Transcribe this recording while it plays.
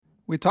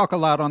We talk a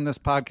lot on this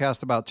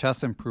podcast about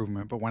chess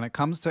improvement, but when it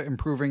comes to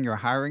improving your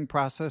hiring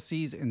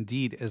processes,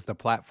 Indeed is the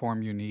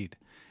platform you need.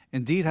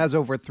 Indeed has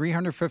over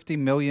 350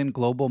 million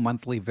global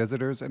monthly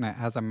visitors, and it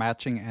has a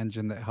matching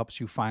engine that helps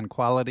you find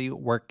quality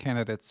work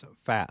candidates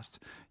fast.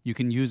 You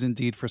can use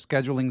Indeed for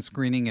scheduling,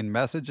 screening, and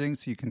messaging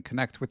so you can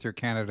connect with your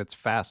candidates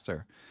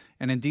faster.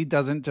 And Indeed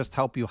doesn't just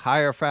help you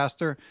hire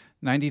faster.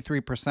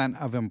 93%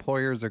 of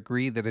employers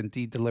agree that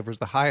Indeed delivers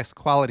the highest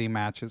quality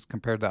matches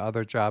compared to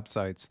other job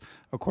sites,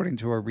 according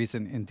to a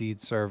recent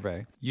Indeed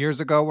survey. Years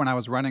ago, when I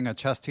was running a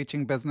chess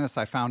teaching business,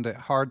 I found it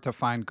hard to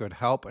find good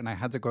help, and I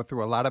had to go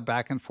through a lot of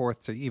back and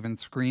forth to even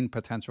screen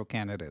potential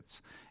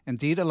candidates.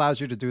 Indeed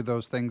allows you to do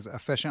those things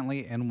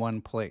efficiently in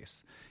one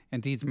place.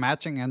 Indeed's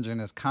matching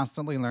engine is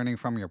constantly learning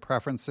from your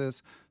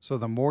preferences, so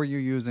the more you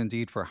use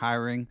Indeed for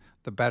hiring,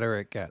 the better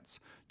it gets.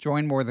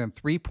 Join more than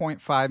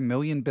 3.5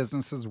 million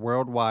businesses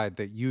worldwide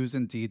that use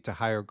Indeed to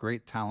hire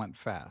great talent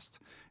fast.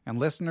 And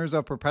listeners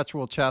of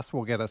Perpetual Chess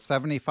will get a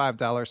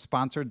 $75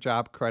 sponsored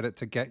job credit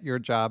to get your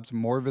jobs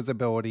more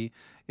visibility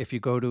if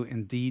you go to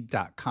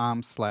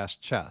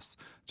Indeed.com/chess.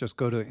 Just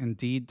go to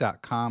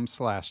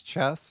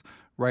Indeed.com/chess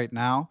right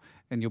now,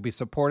 and you'll be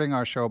supporting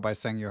our show by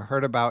saying you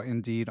heard about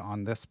Indeed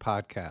on this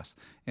podcast.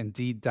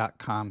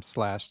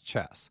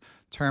 Indeed.com/chess.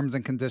 Terms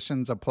and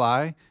conditions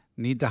apply.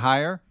 Need to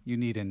hire? You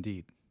need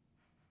Indeed.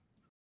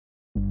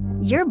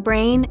 Your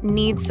brain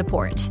needs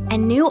support,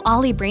 and new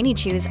Ollie Brainy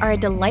Chews are a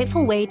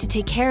delightful way to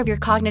take care of your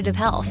cognitive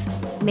health.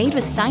 Made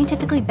with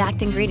scientifically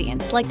backed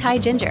ingredients like Thai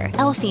ginger,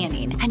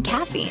 L-theanine, and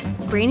caffeine,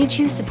 Brainy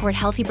Chews support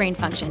healthy brain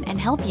function and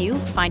help you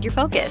find your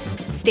focus,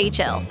 stay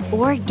chill,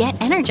 or get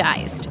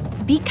energized.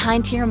 Be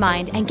kind to your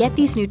mind and get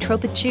these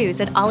nootropic chews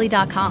at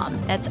ollie.com.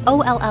 That's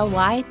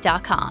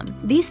OLLY.com.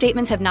 These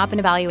statements have not been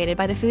evaluated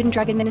by the Food and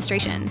Drug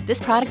Administration.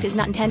 This product is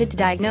not intended to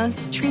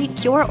diagnose, treat,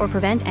 cure, or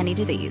prevent any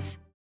disease.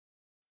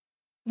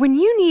 When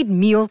you need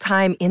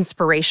mealtime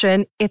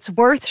inspiration, it's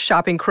worth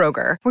shopping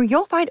Kroger, where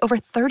you'll find over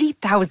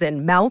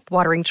 30,000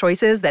 mouth-watering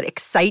choices that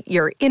excite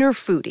your inner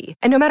foodie.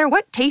 And no matter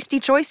what tasty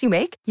choice you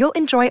make, you'll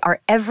enjoy our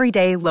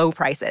everyday low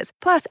prices,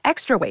 plus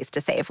extra ways to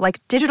save,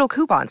 like digital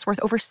coupons worth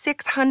over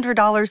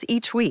 $600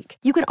 each week.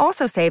 You can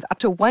also save up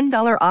to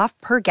 $1 off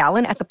per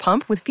gallon at the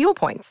pump with fuel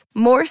points.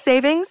 More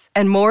savings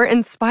and more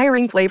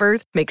inspiring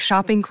flavors make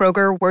shopping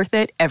Kroger worth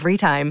it every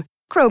time.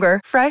 Kroger,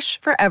 fresh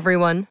for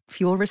everyone.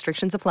 Fuel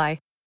restrictions apply.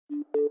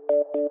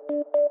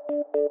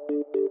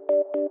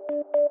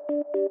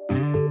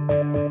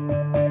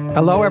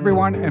 Hello,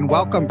 everyone, and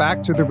welcome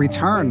back to the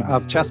return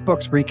of Chess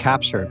Books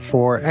Recaptured.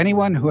 For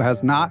anyone who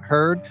has not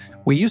heard,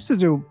 we used to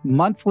do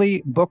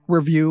monthly book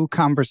review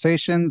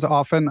conversations,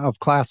 often of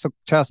classic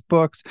chess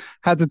books.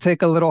 Had to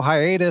take a little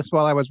hiatus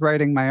while I was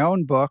writing my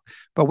own book,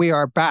 but we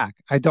are back.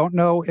 I don't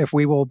know if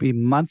we will be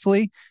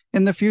monthly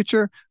in the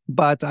future,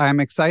 but I'm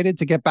excited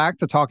to get back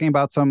to talking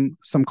about some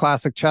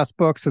classic chess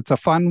books. It's a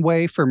fun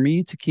way for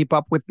me to keep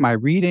up with my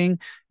reading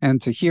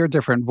and to hear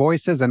different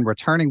voices and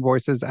returning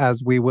voices,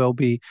 as we will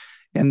be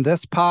in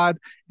this pod.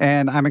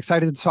 And I'm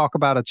excited to talk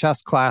about a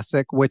chess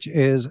classic, which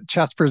is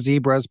Chess for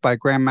Zebras by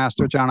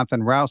Grandmaster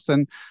Jonathan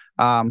Rowson.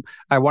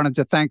 I wanted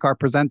to thank our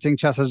presenting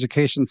chess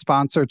education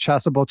sponsor,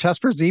 Chessable. Chess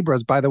for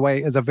Zebras, by the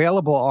way, is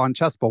available on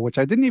Chessable, which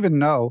I didn't even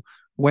know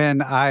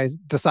when I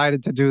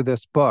decided to do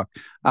this book,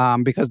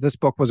 because this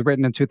book was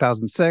written in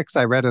 2006.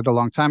 I read it a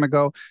long time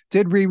ago,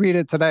 did reread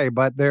it today,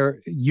 but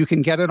you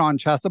can get it on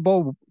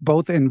Chessable,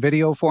 both in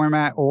video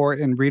format or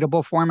in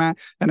readable format.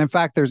 And in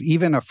fact, there's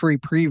even a free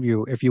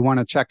preview if you want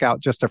to check out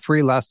just a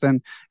free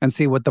lesson and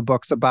see what the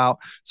book's about.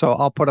 So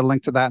I'll put a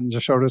link to that in the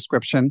show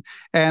description.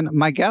 And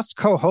my guest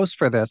co-host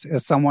for this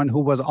is someone who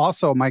was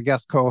also my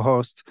guest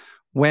co-host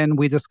when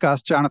we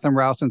discussed Jonathan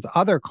Rowson's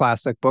other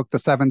classic book, The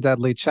Seven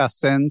Deadly Chess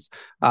Sins.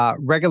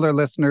 Regular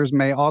listeners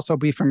may also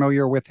be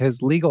familiar with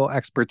his legal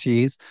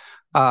expertise.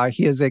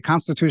 He is a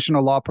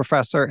constitutional law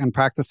professor and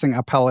practicing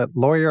appellate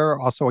lawyer,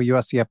 also a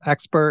USCF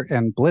expert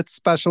and blitz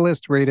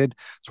specialist, rated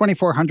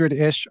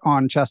 2400-ish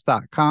on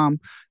chess.com.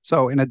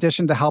 So in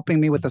addition to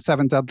helping me with the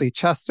Seven Deadly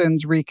Chess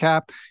Sins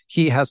recap,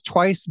 he has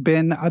twice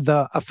been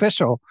the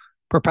official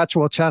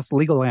Perpetual Chess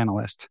legal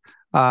analyst.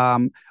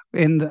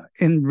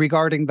 In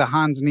regarding the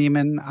Hans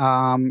Niemann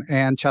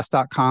and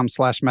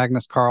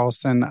chess.com/Magnus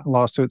Carlsen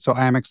lawsuit. So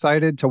I am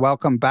excited to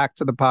welcome back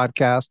to the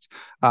podcast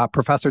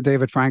Professor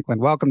David Franklin.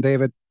 Welcome,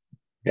 David.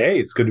 Hey,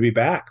 it's good to be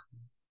back.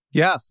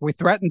 Yes, we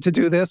threatened to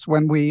do this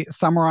when we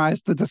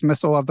summarized the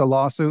dismissal of the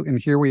lawsuit, and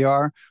here we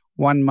are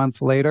 1 month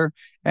later.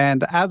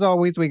 And as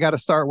always, we got to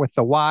start with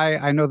the why.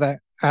 I know that,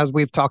 as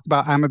we've talked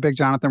about, I'm a big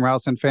Jonathan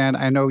Rowson fan.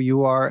 I know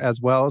you are as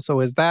well.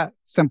 So is that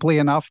simply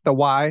enough, the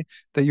why,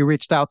 that you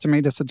reached out to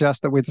me to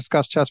suggest that we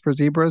discuss Chess for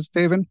Zebras,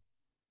 David?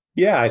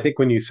 Yeah, I think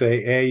when you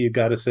say A, you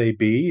got to say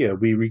B.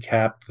 We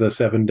recapped the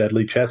Seven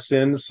Deadly Chess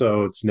Sins,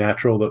 so it's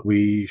natural that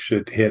we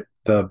should hit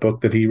the book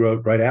that he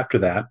wrote right after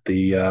that,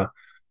 the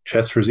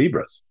Chess for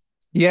Zebras.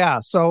 Yeah,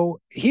 so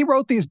he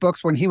wrote these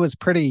books when he was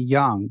pretty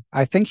young.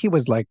 I think he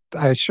was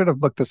I should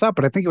have looked this up,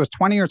 but I think he was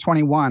 20 or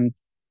 21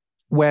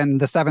 when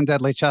the Seven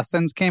Deadly Chess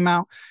Sins came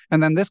out.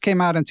 And then this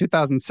came out in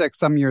 2006,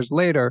 some years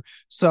later.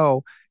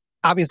 So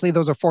obviously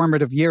those are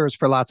formative years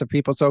for lots of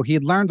people. So he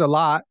learned a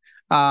lot.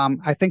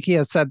 I think he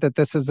has said that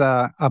this is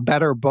a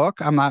better book.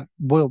 I'm not.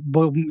 We'll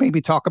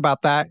maybe talk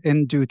about that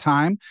in due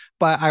time.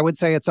 But I would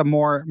say it's a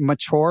more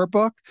mature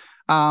book.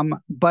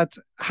 But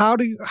how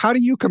do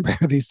you compare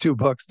these two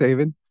books,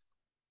 David?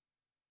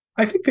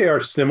 I think they are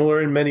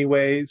similar in many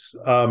ways.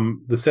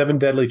 The Seven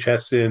Deadly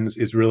Chess Sins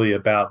is really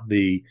about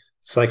the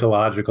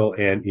psychological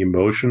and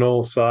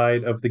emotional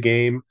side of the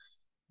game.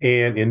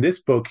 And in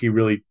this book, he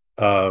really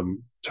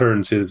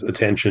turns his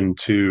attention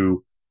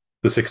to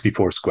the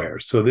 64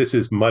 squares. So this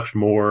is much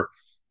more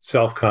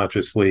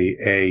self-consciously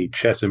a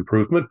chess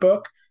improvement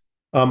book,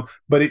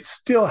 but it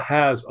still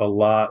has a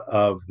lot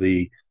of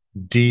the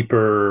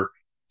deeper,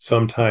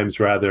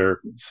 sometimes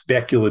rather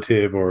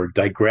speculative or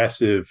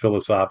digressive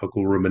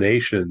philosophical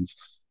ruminations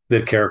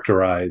that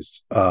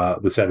characterize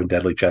the Seven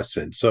Deadly Chess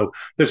Sins. So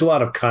there's a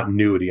lot of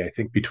continuity, I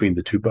think, between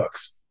the two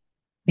books.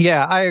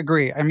 Yeah, I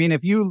agree. I mean,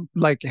 if you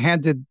like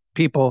handed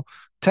people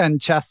 10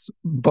 chess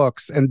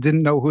books and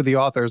didn't know who the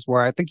authors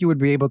were, I think you would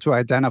be able to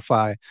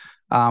identify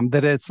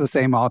that it's the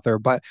same author.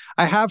 But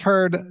I have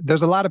heard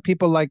there's a lot of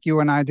people like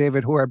you and I,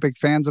 David, who are big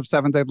fans of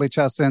Seven Deadly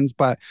Chess Sins.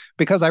 But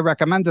because I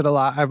recommend it a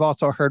lot, I've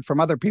also heard from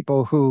other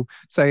people who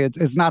say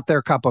it's not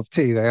their cup of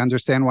tea. They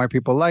understand why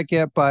people like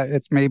it, but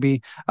it's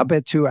maybe a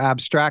bit too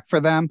abstract for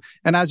them.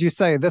 And as you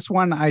say, this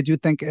one, I do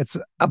think it's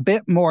a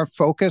bit more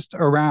focused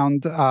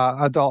around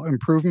adult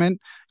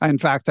improvement. In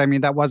fact, I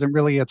mean, that wasn't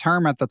really a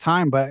term at the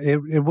time, but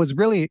it was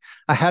really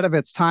ahead of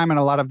its time in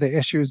a lot of the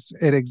issues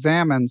it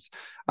examines.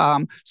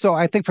 So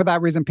I think for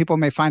that reason, people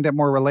may find it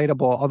more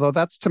relatable, although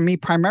that's to me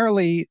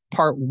primarily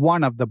part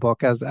one of the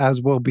book,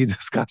 as we'll be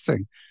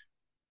discussing.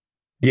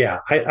 Yeah,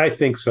 I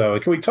think so.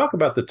 Can we talk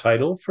about the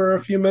title for a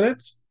few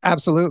minutes?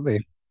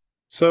 Absolutely.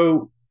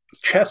 So,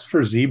 chess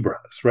for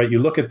zebras, right? You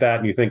look at that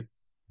and you think,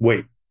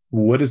 wait,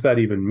 what does that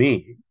even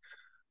mean?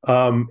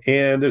 And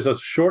there's a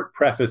short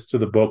preface to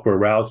the book where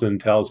Rowson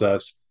tells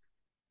us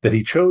that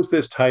he chose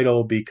this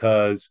title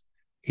because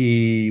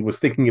he was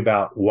thinking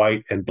about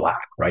white and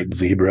black, right?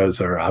 Zebras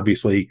are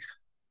obviously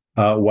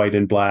white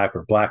and black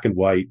or black and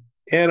white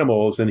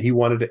animals. And he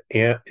wanted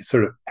to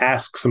sort of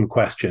ask some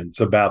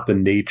questions about the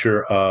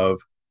nature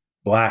of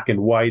black and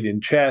white in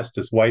chess.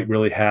 Does white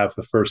really have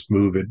the first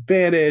move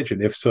advantage?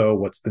 And if so,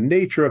 what's the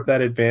nature of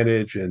that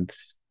advantage? And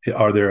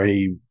are there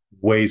any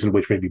ways in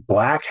which maybe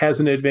black has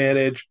an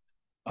advantage?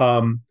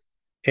 And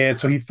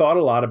so he thought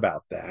a lot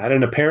about that.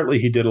 And apparently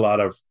he did a lot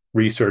of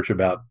research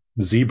about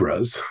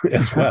zebras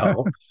as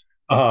well,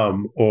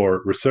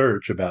 or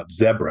research about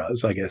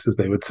zebras, I guess, as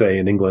they would say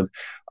in England.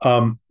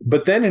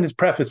 But then in his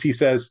preface, he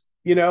says,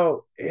 in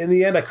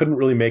the end, I couldn't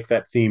really make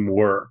that theme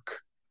work.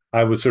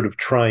 I was sort of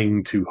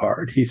trying too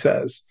hard, he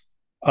says.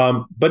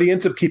 But he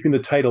ends up keeping the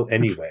title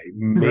anyway,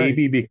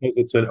 maybe right. Because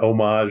it's an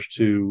homage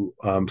to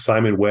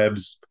Simon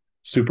Webb's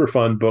super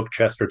fun book,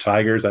 Chess for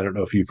Tigers. I don't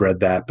know if you've read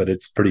that, but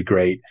it's pretty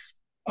great.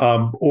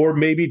 Or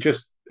maybe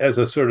just as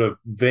a sort of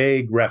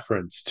vague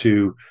reference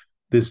to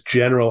this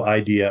general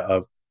idea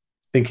of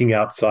thinking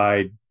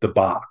outside the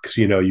box.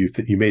 You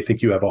may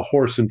think you have a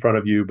horse in front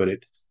of you, but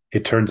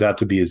it turns out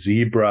to be a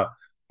zebra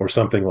or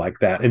something like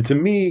that. And to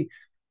me,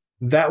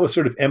 that was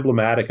sort of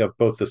emblematic of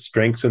both the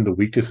strengths and the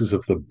weaknesses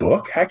of the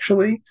book,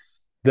 actually,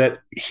 that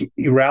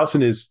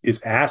Rowson is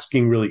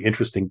asking really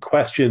interesting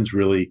questions,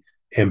 really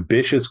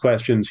ambitious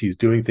questions. He's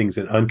doing things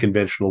in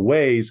unconventional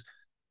ways.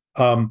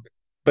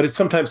 But it's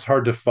sometimes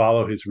hard to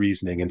follow his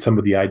reasoning, and some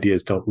of the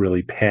ideas don't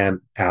really pan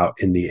out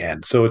in the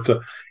end. So it's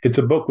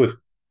a book with,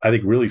 I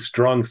think, really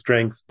strong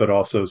strengths, but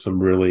also some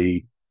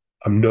really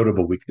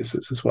notable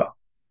weaknesses as well.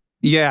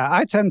 Yeah,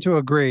 I tend to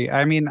agree.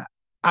 I mean,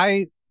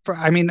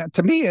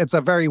 to me, it's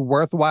a very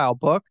worthwhile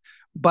book.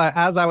 But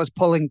as I was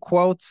pulling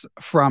quotes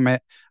from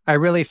it, I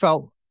really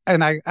felt,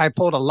 and I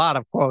pulled a lot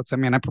of quotes. I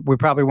mean, we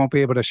probably won't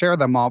be able to share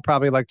them all,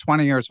 probably like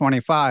 20 or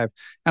 25.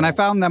 And I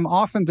found them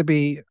often to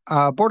be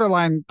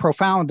borderline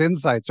profound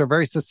insights or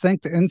very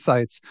succinct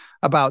insights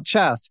about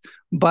chess.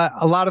 But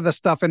a lot of the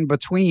stuff in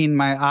between,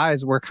 my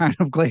eyes were kind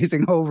of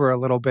glazing over a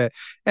little bit.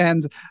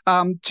 And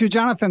to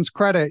Jonathan's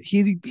credit,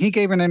 he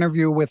gave an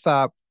interview with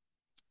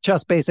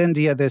Chess Base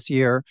India this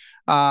year,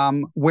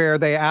 where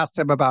they asked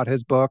him about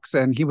his books,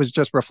 and he was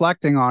just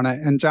reflecting on it.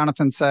 And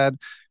Jonathan said,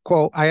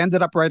 quote, "I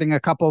ended up writing a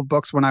couple of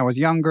books when I was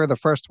younger. The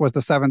first was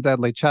The Seven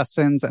Deadly Chess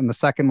Sins, and the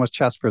second was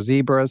Chess for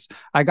Zebras.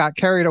 I got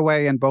carried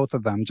away in both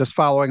of them, just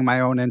following my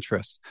own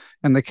interests.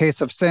 In the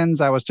case of Sins,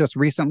 I was just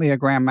recently a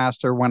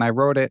grandmaster when I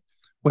wrote it.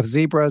 With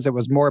Zebras, it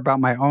was more about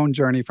my own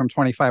journey from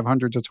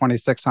 2500 to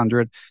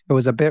 2600. It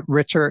was a bit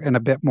richer and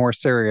a bit more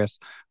serious.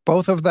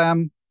 Both of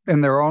them,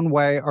 in their own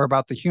way, are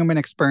about the human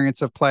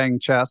experience of playing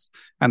chess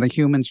and the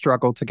human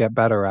struggle to get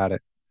better at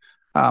it."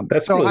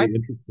 That's so really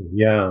interesting.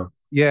 Yeah.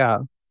 Yeah.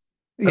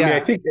 I mean,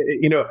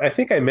 I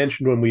think I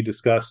mentioned when we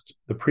discussed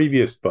the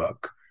previous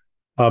book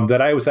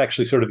that I was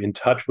actually sort of in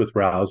touch with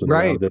Rowson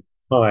around the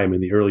time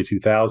in the early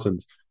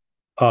 2000s,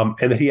 and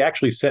that he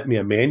actually sent me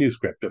a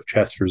manuscript of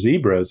Chess for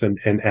Zebras and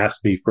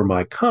asked me for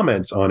my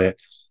comments on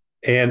it.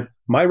 And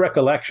my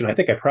recollection, I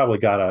think I probably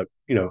got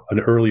an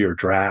earlier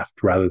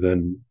draft rather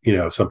than,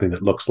 something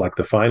that looks like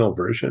the final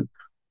version.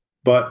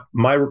 But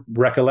my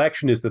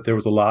recollection is that there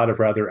was a lot of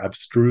rather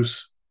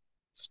abstruse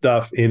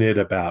stuff in it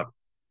about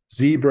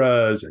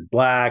zebras and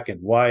black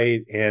and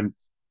white. And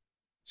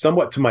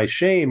somewhat to my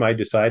shame, I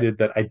decided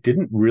that I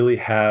didn't really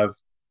have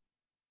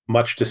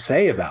much to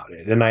say about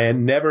it. And I had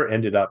never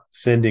ended up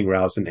sending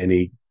Rowson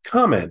any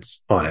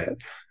comments on it.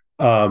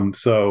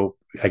 So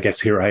I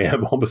guess here I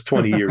am almost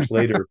 20 years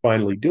later,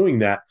 finally doing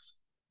that.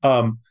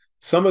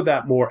 Some of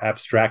that more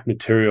abstract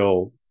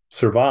material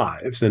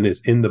survives and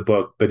is in the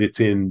book, but it's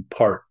in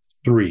part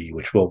 3,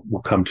 which we'll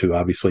come to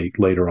obviously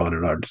later on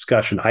in our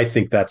discussion. I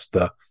think that's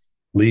the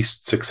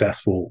least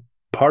successful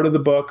part of the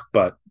book,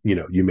 but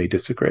you may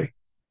disagree.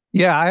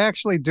 Yeah, I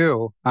actually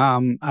do.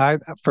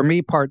 For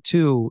me, part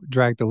 2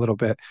 dragged a little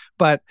bit,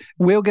 but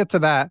we'll get to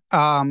that.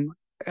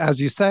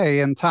 As you say,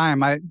 in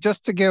time.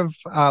 Just to give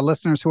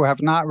listeners who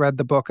have not read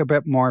the book a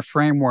bit more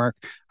framework,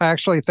 I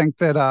actually think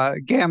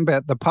that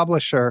Gambit, the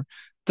publisher,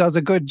 does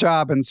a good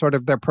job in sort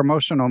of their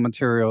promotional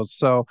materials.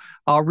 So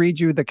I'll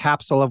read you the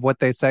capsule of what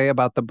they say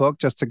about the book,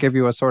 just to give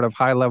you a sort of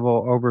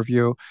high-level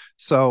overview.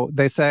 So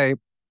they say,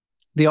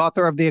 the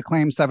author of the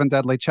acclaimed Seven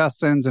Deadly Chess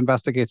Sins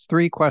investigates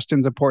 3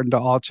 questions important to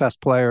all chess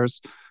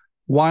players.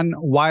 1,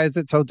 why is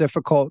it so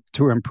difficult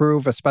to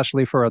improve,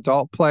 especially for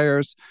adult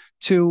players?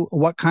 2,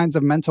 what kinds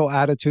of mental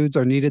attitudes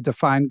are needed to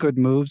find good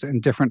moves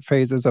in different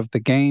phases of the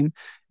game?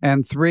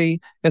 And 3,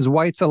 is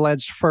White's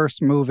alleged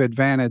first move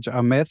advantage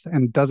a myth,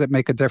 and does it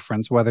make a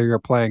difference whether you're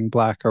playing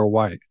black or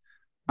white?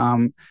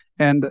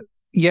 And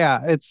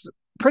yeah, it's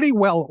pretty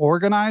well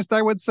organized,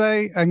 I would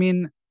say. I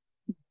mean,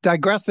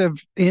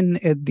 digressive in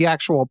the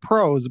actual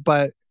prose,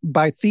 but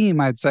by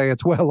theme, I'd say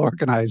it's well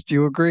organized. Do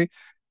you agree?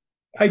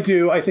 I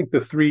do. I think the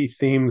 3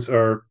 themes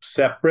are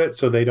separate,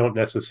 so they don't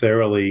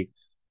necessarily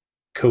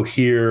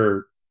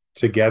cohere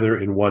together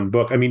in one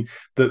book. I mean,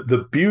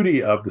 the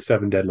beauty of the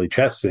Seven Deadly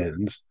Chess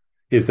Sins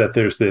is that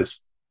there's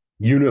this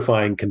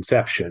unifying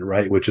conception,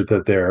 right? Which is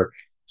that there are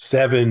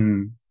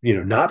 7,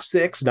 not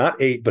 6, not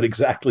 8, but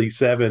exactly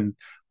 7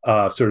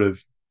 sort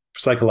of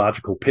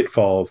psychological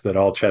pitfalls that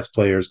all chess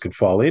players could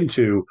fall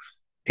into.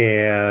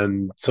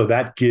 And so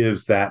that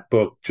gives that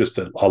book just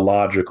a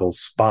logical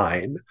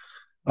spine.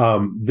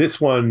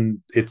 This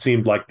one, it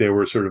seemed like there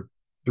were sort of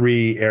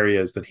 3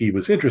 areas that he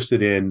was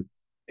interested in,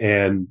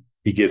 and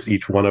he gives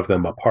each one of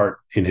them a part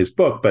in his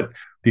book. But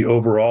the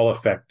overall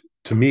effect,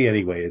 to me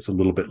anyway, is a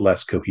little bit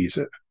less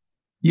cohesive.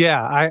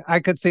 Yeah, I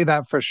could see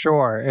that for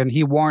sure. And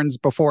he warns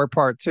before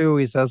part 2,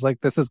 he says,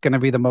 like, this is going to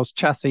be the most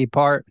chessy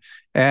part.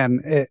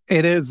 And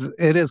it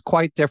is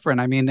quite different.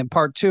 I mean, in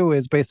part 2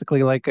 is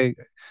basically like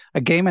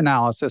a game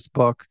analysis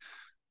book.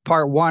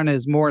 Part 1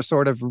 is more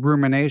sort of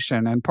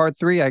rumination. And part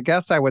 3, I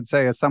guess I would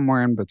say, is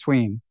somewhere in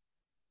between.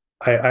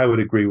 I would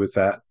agree with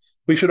that.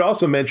 We should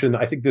also mention,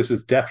 I think this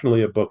is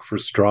definitely a book for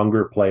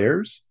stronger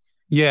players.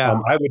 Yeah.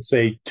 I would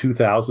say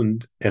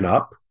 2000 and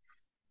up.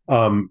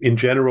 In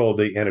general,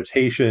 the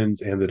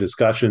annotations and the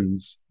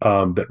discussions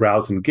that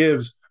Rowson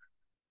gives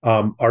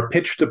are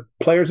pitched to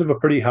players of a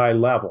pretty high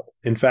level.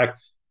 In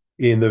fact,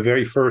 in the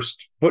very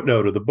first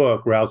footnote of the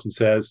book, Rowson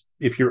says,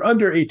 if you're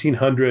under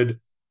 1800,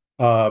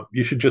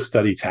 you should just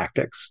study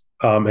tactics.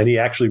 And he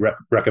actually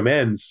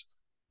recommends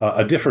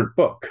a different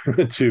book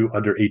to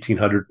under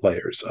 1800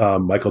 players,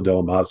 Michael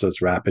Della Mazza's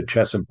Rapid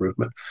Chess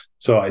Improvement.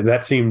 So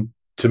that seemed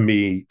to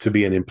me to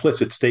be an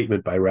implicit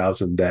statement by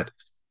Rowson that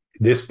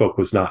this book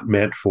was not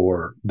meant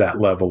for that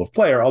level of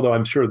player, although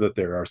I'm sure that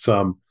there are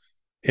some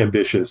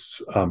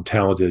ambitious,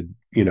 talented,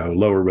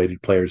 lower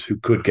rated players who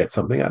could get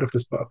something out of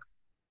this book.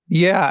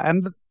 Yeah.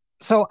 And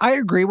so I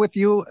agree with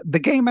you. The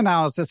game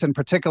analysis in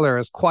particular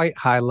is quite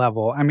high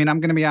level. I mean, I'm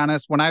going to be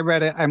honest, when I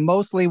read it, I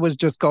mostly was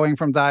just going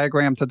from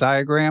diagram to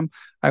diagram.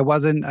 I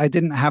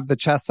didn't have the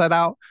chess set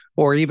out,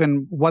 or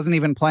wasn't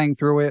even playing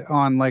through it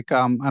on like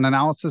an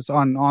analysis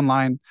on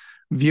online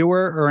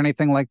viewer or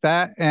anything like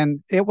that.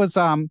 And it was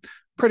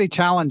pretty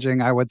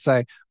challenging, I would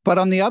say. But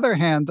on the other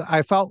hand,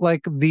 I felt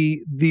like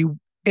the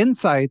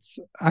insights,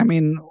 I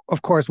mean,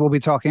 of course, we'll be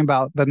talking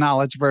about the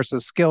knowledge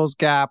versus skills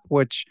gap,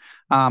 which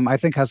I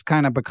think has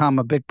kind of become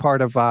a big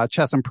part of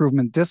chess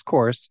improvement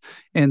discourse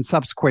in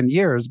subsequent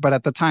years. But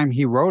at the time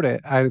he wrote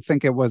it, I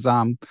think it was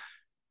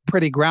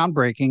pretty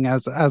groundbreaking,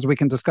 as we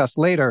can discuss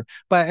later.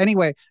 But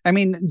anyway, I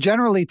mean,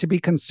 generally to be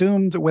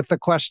consumed with the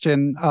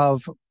question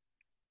of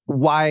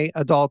why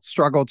adults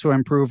struggle to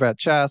improve at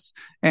chess,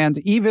 and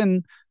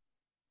even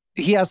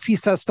he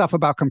says stuff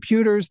about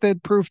computers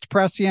that proved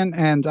prescient,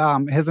 and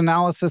his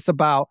analysis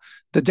about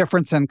the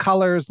difference in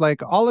colors, like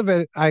all of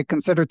it, I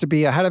consider to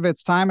be ahead of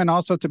its time, and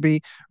also to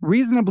be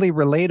reasonably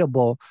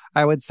relatable,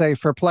 I would say,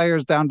 for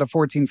players down to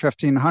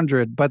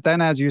 1500. But then,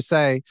 as you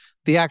say,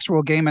 the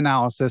actual game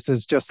analysis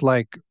is just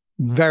like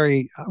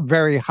very,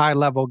 very high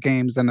level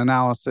games and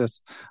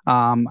analysis,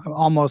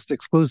 almost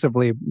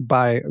exclusively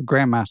by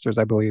grandmasters,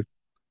 I believe.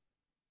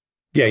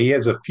 Yeah, he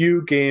has a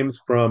few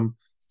games from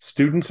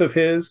students of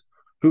his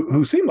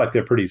who seem like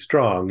they're pretty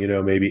strong,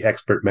 maybe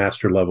expert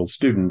master level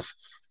students.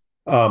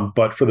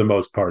 But for the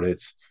most part,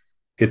 it's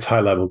it's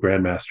high-level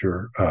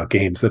grandmaster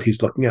games that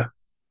he's looking at.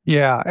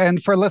 Yeah.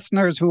 And for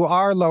listeners who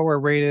are lower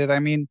rated, I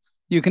mean,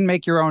 you can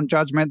make your own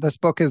judgment. This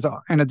book is,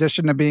 in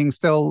addition to being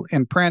still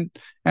in print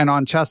and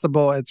on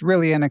Chessable, it's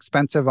really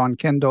inexpensive on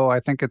Kindle. I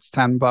think it's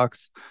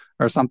 $10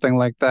 or something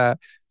like that.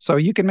 So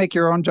you can make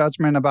your own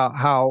judgment about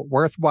how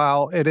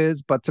worthwhile it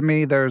is. But to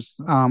me,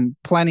 there's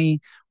plenty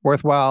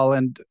worthwhile,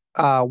 and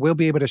we'll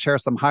be able to share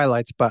some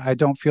highlights, but I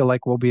don't feel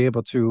like we'll be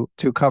able to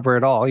cover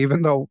it all,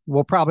 even though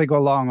we'll probably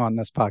go long on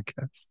this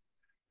podcast.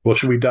 Well,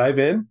 should we dive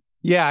in?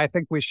 Yeah, I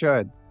think we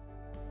should.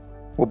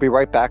 We'll be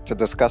right back to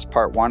discuss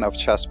part 1 of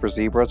Chess for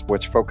Zebras,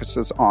 which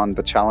focuses on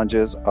the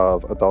challenges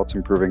of adults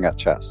improving at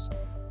chess.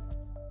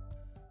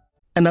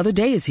 Another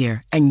day is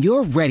here, and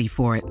you're ready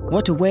for it.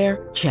 What to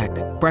wear? Check.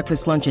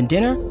 Breakfast, lunch, and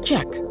dinner?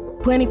 Check.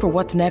 Planning for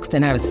what's next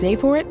and how to save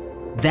for it?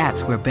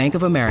 That's where Bank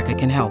of America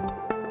can help.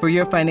 For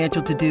your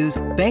financial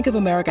to-dos, Bank of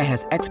America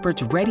has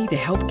experts ready to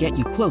help get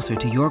you closer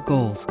to your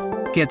goals.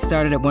 Get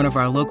started at one of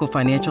our local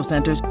financial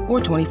centers or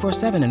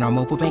 24/7 in our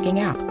mobile banking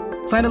app.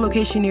 Find a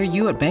location near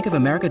you at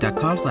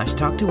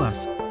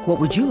bankofamerica.com/talktous. What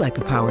would you like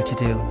the power to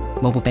do?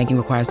 Mobile banking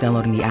requires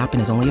downloading the app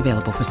and is only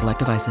available for select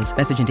devices.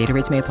 Message and data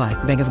rates may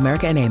apply. Bank of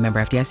America N.A., member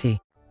FDIC.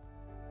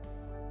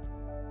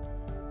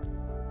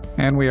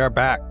 And we are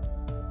back.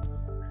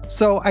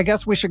 So I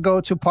guess we should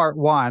go to part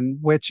 1,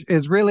 which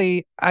is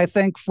really, I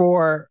think,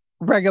 for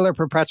regular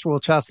perpetual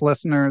chess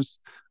listeners,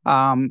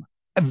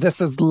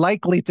 this is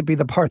likely to be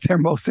the part they're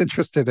most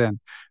interested in,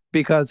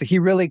 because he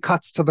really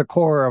cuts to the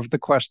core of the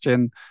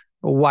question,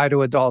 why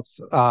do adults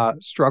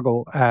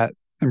struggle at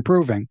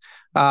improving?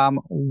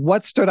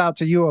 What stood out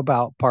to you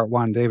about part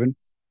 1, David?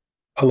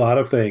 A lot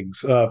of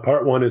things.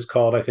 Part 1 is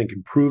called, I think,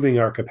 Improving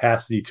Our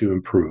Capacity to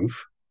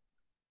Improve.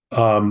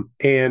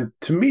 And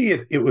to me,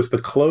 it was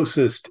the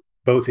closest,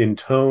 both in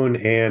tone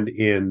and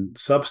in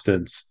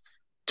substance,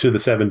 to the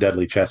 7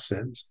 Deadly Chess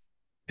Sins.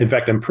 In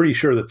fact, I'm pretty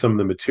sure that some of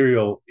the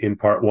material in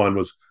part 1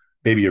 was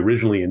maybe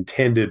originally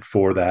intended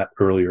for that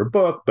earlier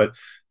book, but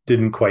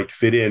didn't quite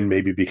fit in,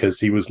 maybe because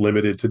he was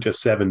limited to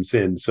just 7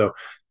 sins. So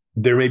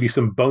there may be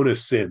some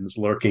bonus sins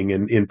lurking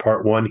in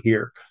part 1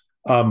 here.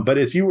 But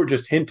as you were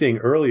just hinting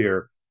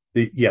earlier,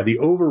 the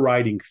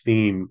overriding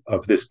theme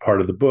of this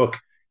part of the book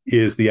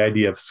is the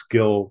idea of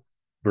skill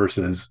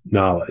versus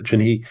knowledge.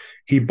 And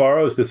he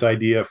borrows this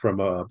idea from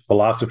a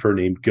philosopher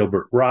named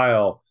Gilbert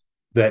Ryle,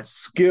 that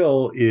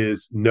skill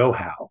is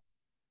know-how,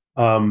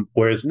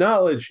 whereas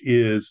knowledge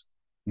is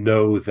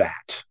know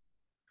that.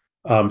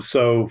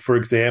 So, for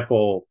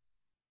example,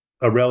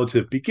 a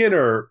relative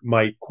beginner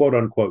might, quote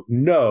unquote,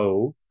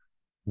 know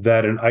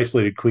that an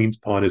isolated queen's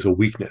pawn is a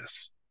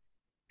weakness.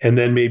 And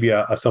then maybe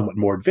a somewhat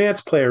more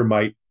advanced player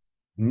might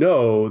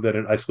know that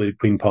an isolated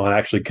queen pawn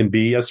actually can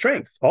be a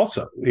strength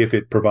also, if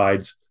it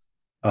provides,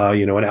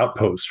 an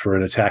outpost for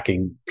an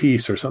attacking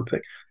piece or something.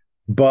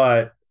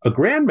 But a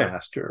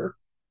grandmaster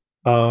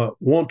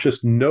won't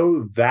just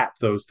know that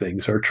those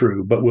things are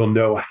true, but will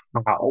know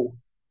how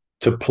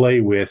to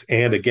play with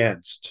and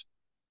against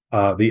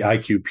the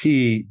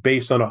IQP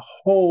based on a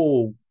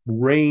whole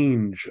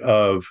range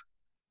of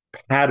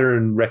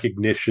pattern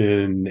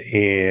recognition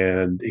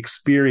and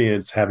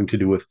experience having to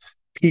do with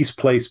piece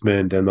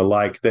placement and the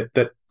like that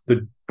the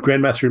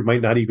grandmaster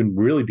might not even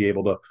really be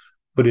able to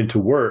put into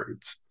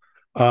words.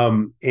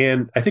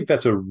 And I think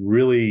that's a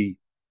really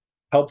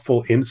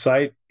helpful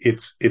insight.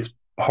 It's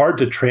hard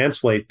to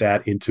translate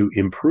that into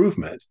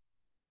improvement.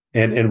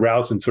 And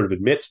Rowson sort of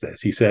admits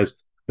this. He says,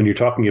 when you're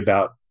talking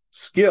about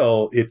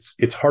skill,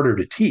 it's harder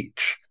to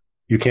teach.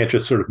 You can't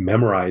just sort of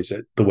memorize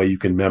it the way you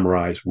can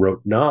memorize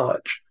rote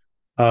knowledge.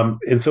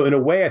 And so in a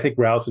way, I think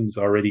Rowson's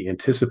already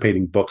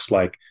anticipating books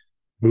like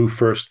Move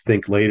First,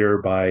 Think Later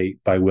by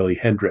Willie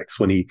Hendricks,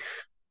 when he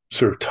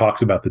sort of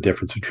talks about the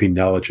difference between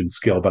knowledge and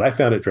skill. But I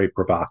found it very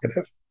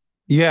provocative.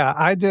 Yeah,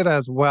 I did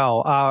as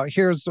well.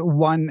 Here's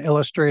one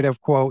illustrative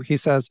quote. He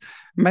says,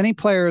 many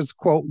players,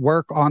 quote,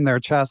 work on their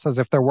chess as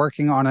if they're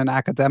working on an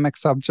academic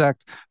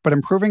subject, but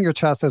improving your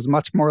chess is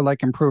much more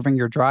like improving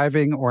your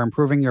driving or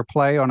improving your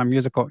play on a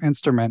musical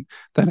instrument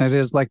than it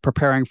is like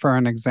preparing for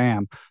an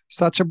exam.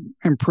 Such an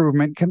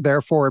improvement can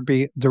therefore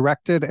be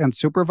directed and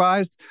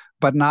supervised,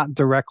 but not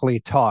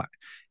directly taught.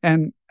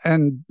 And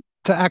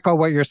to echo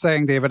what you're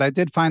saying, David, I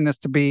did find this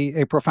to be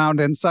a profound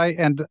insight.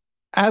 And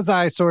as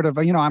I sort of,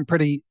 I'm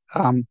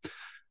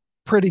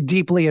pretty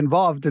deeply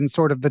involved in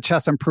sort of the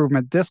chess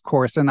improvement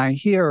discourse. And I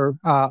hear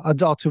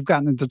adults who've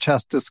gotten into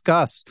chess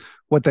discuss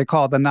what they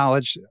call the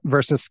knowledge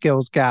versus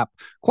skills gap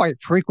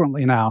quite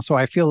frequently now. So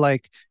I feel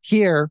like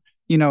here,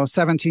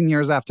 17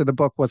 years after the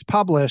book was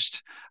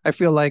published, I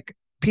feel like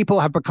people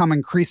have become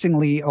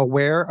increasingly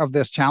aware of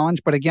this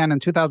challenge. But again, in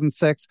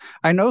 2006,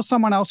 I know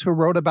someone else who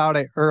wrote about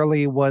it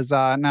early was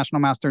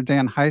National Master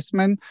Dan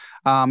Heisman.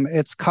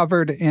 It's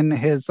covered in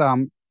his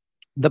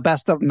The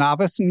Best of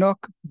Novice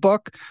Nook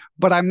book,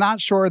 but I'm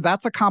not sure.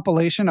 That's a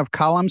compilation of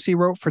columns he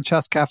wrote for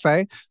Chess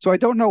Cafe. So I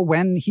don't know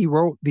when he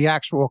wrote the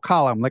actual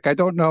column. Like, I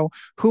don't know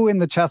who in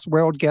the chess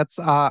world gets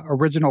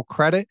original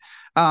credit.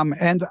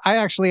 And I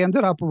actually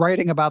ended up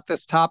writing about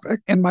this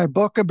topic in my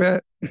book a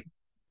bit.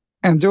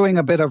 and doing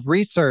a bit of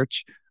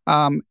research.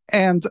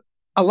 And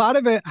a lot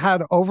of it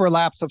had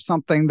overlaps of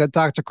something that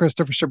Dr.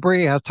 Christopher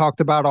Chabris has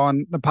talked about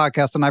on the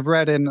podcast. And I've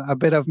read in a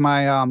bit of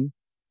my,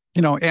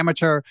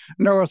 amateur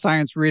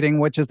neuroscience reading,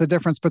 which is the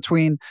difference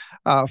between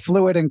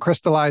fluid and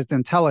crystallized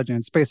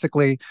intelligence.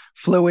 Basically,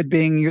 fluid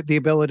being the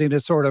ability to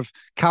sort of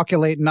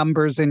calculate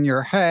numbers in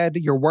your head,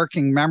 your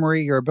working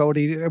memory, your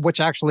ability, which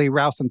actually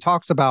Rowson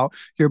talks about,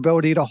 your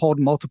ability to hold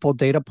multiple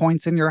data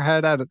points in your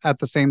head at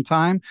the same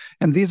time.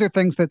 And these are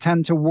things that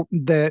tend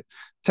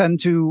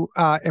to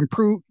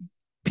improve.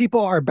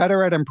 People are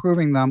better at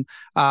improving them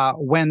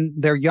when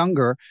they're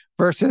younger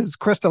versus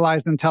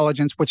crystallized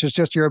intelligence, which is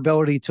just your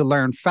ability to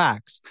learn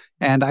facts.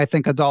 And I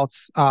think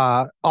adults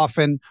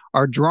often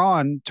are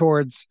drawn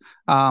towards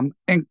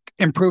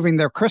improving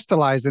their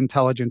crystallized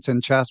intelligence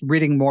in chess,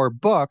 reading more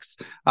books.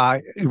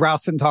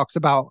 Rowson talks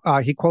about,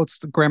 he quotes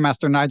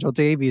Grandmaster Nigel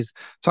Davies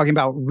talking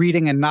about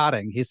reading and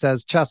nodding. He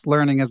says chess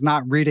learning is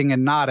not reading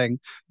and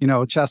nodding.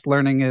 Chess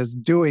learning is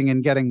doing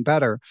and getting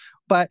better.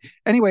 But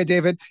anyway,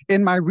 David,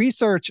 in my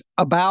research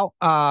about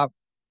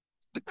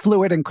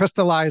fluid and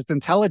crystallized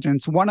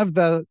intelligence, one of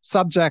the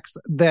subjects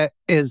that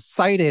is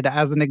cited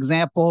as an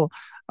example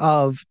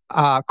of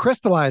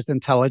crystallized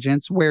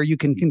intelligence, where you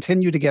can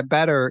continue to get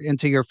better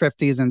into your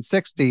 50s and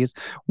 60s.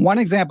 One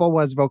example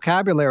was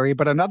vocabulary,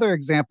 but another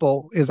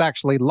example is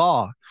actually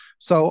law.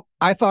 So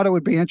I thought it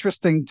would be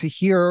interesting to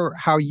hear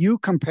how you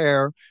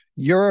compare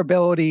your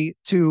ability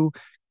to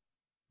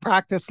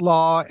practice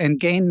law and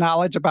gain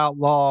knowledge about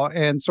law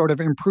and sort of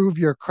improve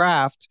your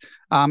craft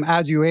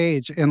as you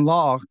age in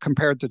law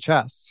compared to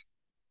chess.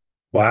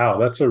 Wow,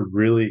 that's a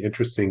really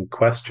interesting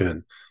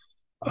question.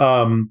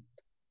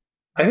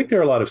 I think there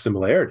are a lot of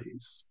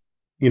similarities.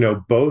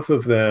 Both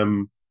of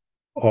them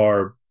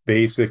are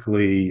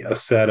basically a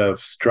set of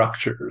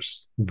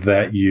structures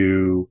that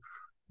you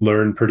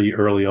learn pretty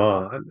early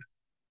on,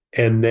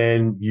 and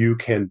then you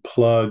can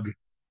plug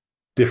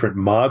different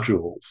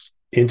modules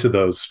into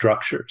those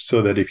structures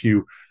so that if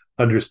you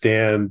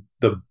understand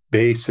the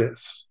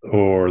basis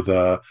or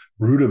the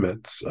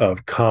rudiments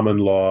of common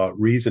law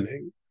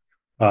reasoning,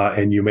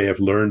 and you may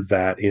have learned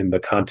that in the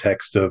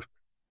context of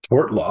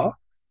tort law,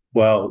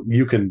 well,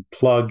 you can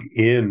plug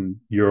in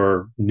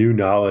your new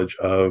knowledge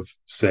of,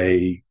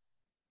 say,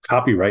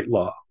 copyright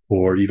law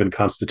or even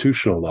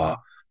constitutional law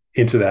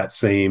into that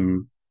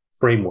same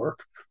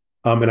framework.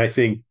 And I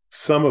think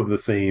some of the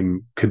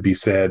same could be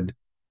said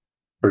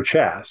for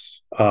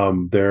chess.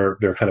 They're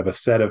kind of a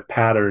set of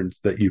patterns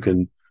that you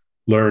can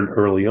learn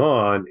early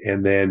on,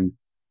 and then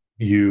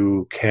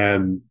you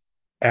can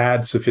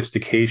add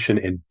sophistication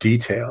and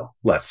detail,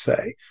 let's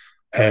say,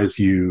 as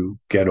you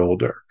get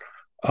older.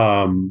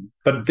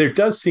 But there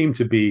does seem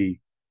to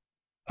be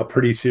a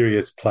pretty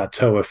serious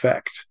plateau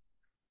effect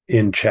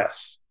in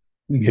chess.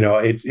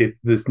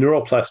 This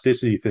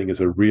neuroplasticity thing is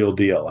a real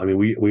deal. I mean,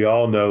 we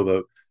all know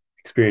the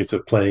experience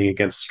of playing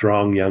against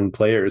strong young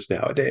players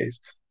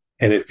nowadays.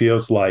 And it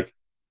feels like,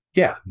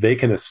 yeah, they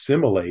can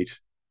assimilate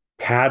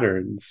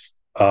patterns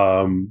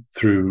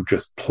through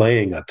just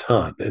playing a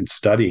ton and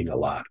studying a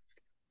lot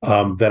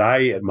that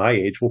I, at my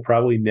age, will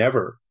probably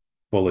never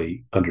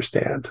fully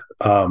understand.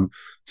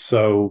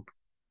 So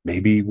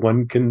maybe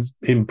one can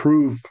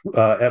improve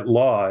at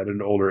law at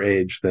an older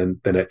age than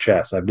at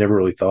chess. I've never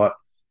really thought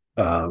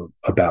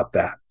about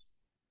that.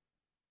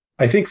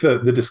 I think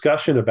the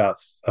discussion about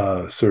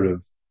sort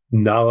of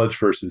knowledge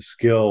versus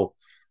skill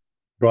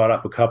brought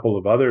up a couple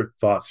of other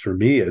thoughts for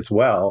me as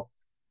well.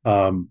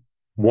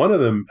 One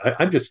of them,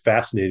 I'm just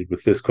fascinated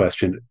with this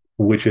question,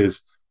 which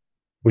is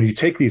when you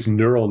take these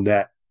neural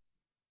net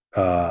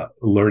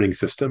learning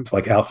systems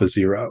like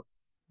AlphaZero,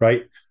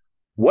 right?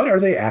 What are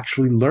they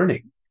actually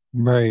learning?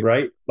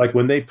 Right? Like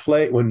when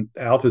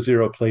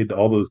AlphaZero played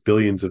all those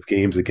billions of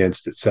games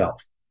against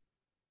itself,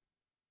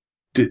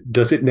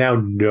 does it now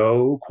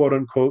know, quote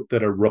unquote,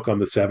 that a rook on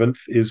the 7th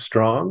is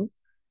strong?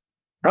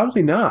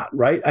 Probably not,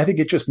 right? I think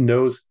it just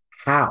knows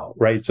how,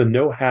 right? It's a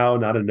know how,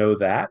 not a know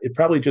that. It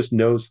probably just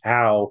knows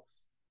how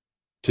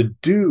to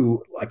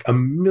do like a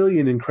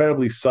million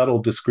incredibly subtle,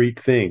 discrete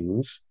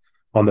things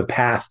on the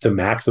path to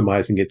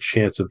maximizing its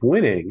chance of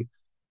winning,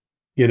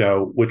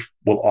 which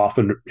will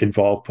often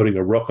involve putting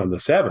a rook on the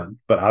 7th,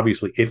 but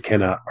obviously it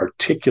cannot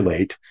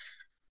articulate,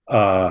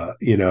 or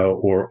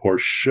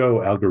show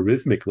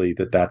algorithmically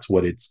that that's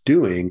what it's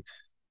doing.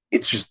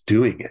 It's just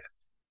doing it.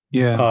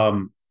 Yeah.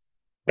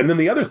 And then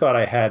the other thought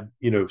I had,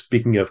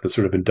 speaking of the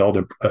sort of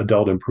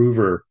adult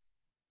improver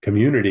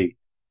community,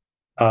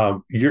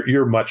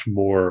 you're much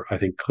more, I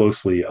think,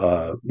 closely,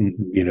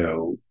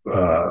 in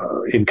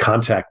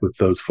contact with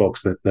those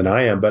folks than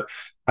I am. But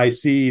I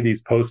see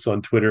these posts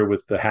on Twitter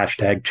with the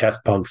hashtag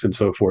chesspunks and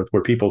so forth,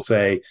 where people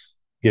say,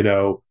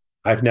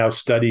 I've now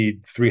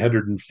studied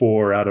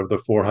 304 out of the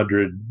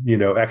 400,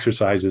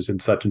 exercises in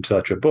such and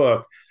such a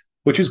book,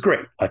 which is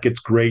great. Like, it's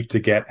great to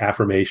get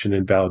affirmation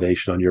and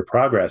validation on your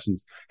progress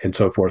and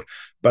so forth.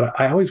 But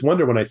I always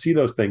wonder when I see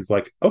those things,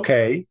 like,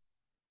 okay,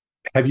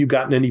 have you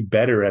gotten any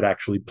better at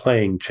actually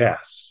playing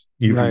chess?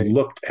 You've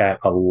looked at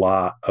a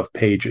lot of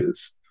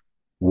pages.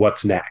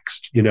 what's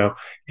next?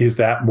 Is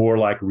that more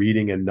like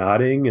reading and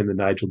nodding in the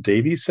Nigel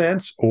Davies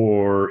sense,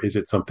 or is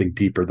it something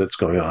deeper that's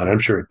going on? I'm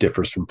sure it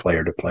differs from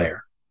player to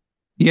player.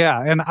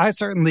 Yeah, and I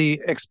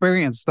certainly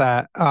experienced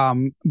that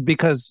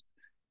because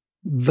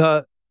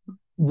the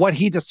what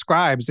he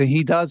describes, and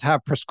he does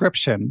have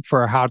prescription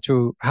for how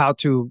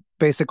to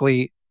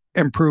basically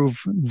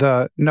improve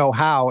the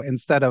know-how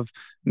instead of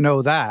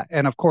know that.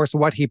 And of course,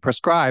 what he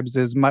prescribes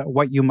is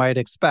what you might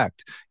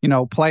expect.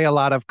 Play a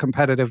lot of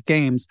competitive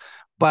games,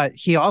 but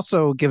he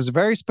also gives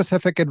very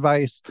specific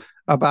advice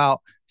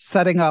about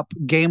setting up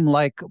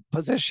game-like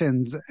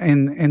positions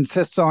and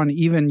insists on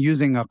even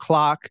using a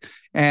clock.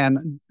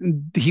 And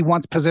he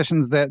wants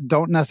positions that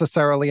don't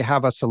necessarily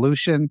have a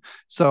solution.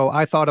 So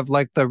I thought of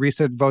like the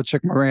recent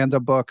Wojciech Miranda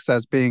books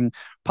as being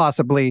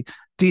possibly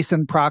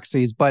decent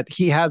proxies, but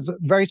he has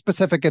very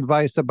specific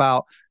advice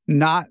about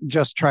not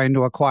just trying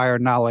to acquire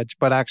knowledge,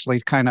 but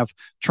actually kind of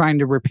trying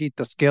to repeat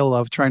the skill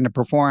of trying to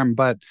perform.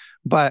 But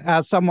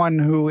as someone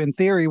who in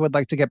theory would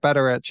like to get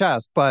better at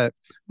chess, but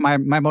my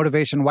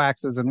motivation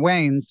waxes and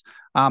wanes,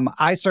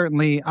 I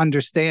certainly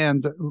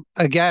understand,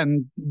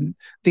 again,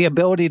 the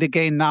ability to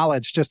gain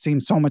knowledge just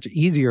seems so much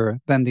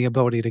easier than the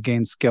ability to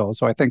gain skill.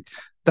 So I think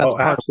that's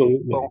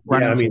absolutely.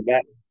 Yeah, I mean,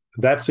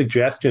 that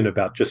suggestion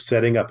about just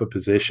setting up a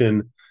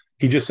position,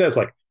 he just says,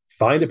 like,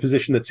 find a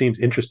position that seems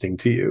interesting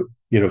to you,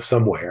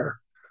 somewhere.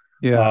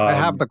 Yeah, I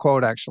have the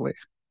quote actually.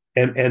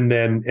 And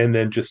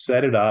then just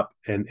set it up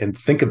and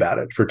think about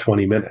it for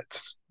 20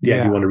 minutes.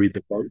 Yeah, you want to read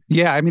the quote?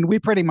 Yeah, I mean, we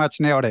pretty much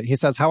nailed it. He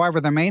says,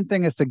 however, the main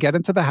thing is to get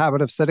into the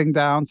habit of sitting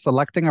down,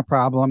 selecting a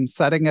problem,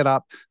 setting it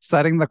up,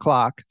 setting the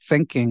clock,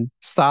 thinking,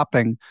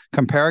 stopping,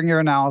 comparing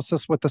your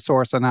analysis with the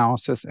source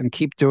analysis, and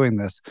keep doing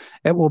this.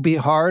 It will be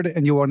hard,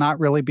 and you will not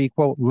really be,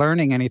 quote,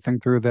 learning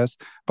anything through this.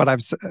 But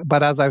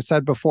as I've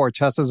said before,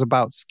 chess is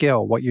about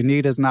skill. What you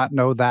need is not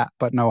know that,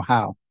 but know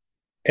how.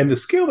 And the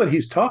skill that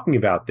he's talking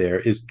about there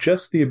is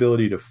just the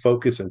ability to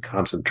focus and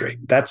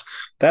concentrate. That's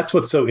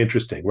what's so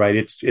interesting, right?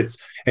 It's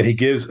and he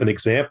gives an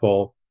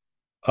example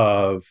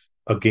of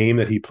a game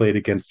that he played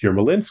against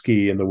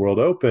Yermolinsky in the World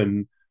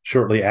Open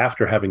shortly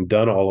after having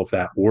done all of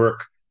that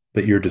work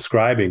that you're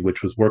describing,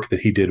 which was work that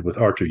he did with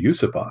Artur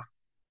Yusupov.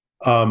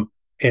 And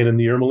in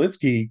the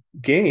Yermolinsky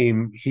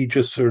game, he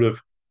just sort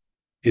of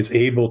is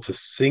able to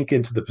sink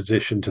into the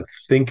position, to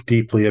think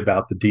deeply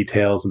about the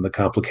details and the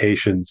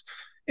complications,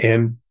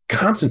 and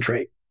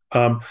concentrate.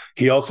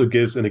 He also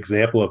gives an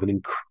example of an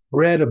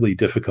incredibly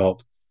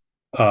difficult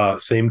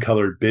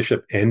same-colored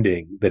bishop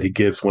ending that he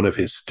gives one of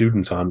his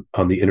students on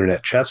the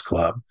Internet Chess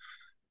Club.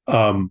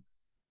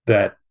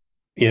 That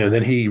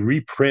then he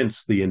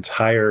reprints the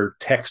entire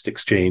text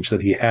exchange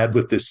that he had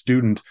with this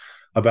student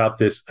about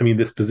this. I mean,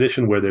 this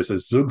position where there's a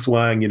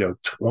zugzwang,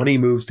 20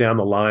 moves down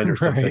the line or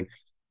something.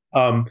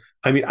 Right.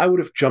 I mean, I would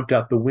have jumped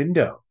out the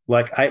window.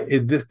 Like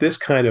this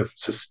kind of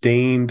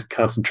sustained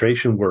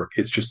concentration work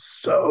is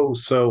just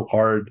so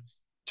hard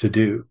to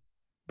do,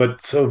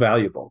 but so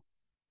valuable.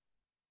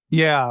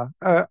 Yeah,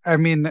 I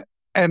mean,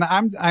 and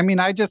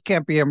I just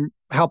can't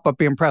help but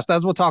be impressed.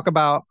 As we'll talk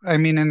about, I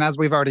mean, and as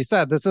we've already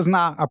said, this is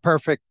not a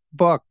perfect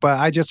book, but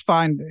I just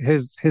find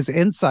his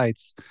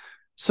insights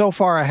so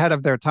far ahead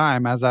of their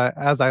time as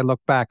I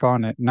look back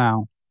on it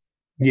now.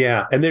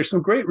 Yeah, and there's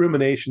some great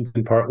ruminations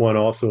in part one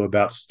also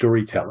about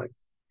storytelling.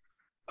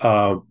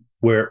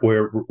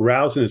 Where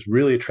Rowson is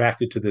really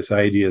attracted to this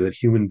idea that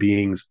human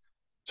beings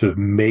sort of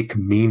make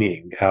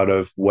meaning out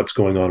of what's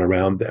going on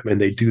around them,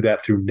 and they do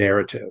that through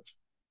narrative.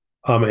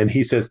 And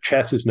he says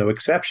chess is no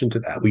exception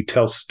to that. We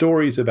tell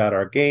stories about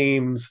our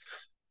games.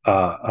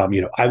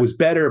 I was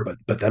better,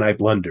 but then I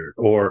blundered,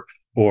 or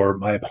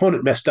my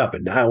opponent messed up,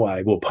 and now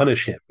I will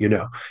punish him.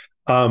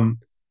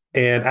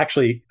 And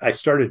actually, I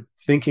started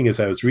thinking as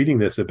I was reading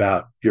this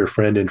about your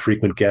friend and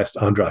frequent guest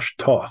Andras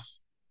Toth.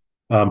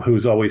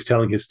 Who's always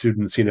telling his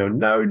students,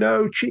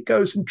 no,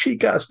 chicos and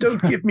chicas,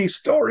 don't give me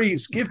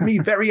stories, give me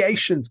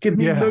variations, give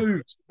me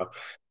moves.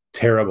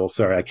 Terrible.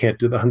 Sorry, I can't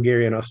do the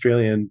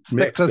Hungarian-Australian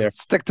mix there.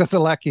 Stick to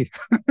Selecki.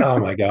 Oh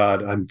my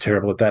God, I'm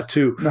terrible at that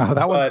too. No,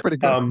 that one's pretty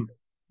good.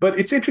 But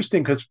it's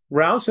interesting because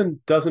Rowson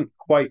doesn't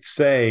quite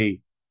say,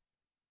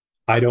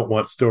 I don't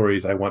want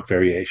stories, I want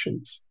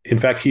variations. In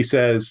fact, he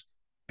says,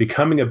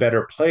 becoming a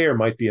better player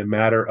might be a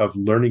matter of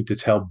learning to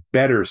tell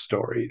better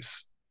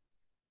stories.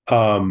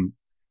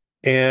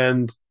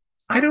 And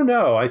I don't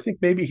know. I think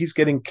maybe he's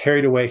getting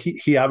carried away.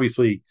 He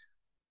obviously,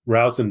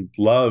 Rowson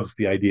loves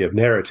the idea of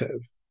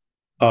narrative.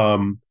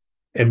 And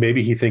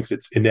maybe he thinks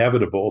it's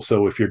inevitable.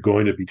 So if you're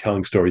going to be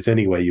telling stories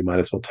anyway, you might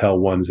as well tell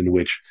ones in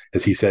which,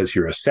 as he says,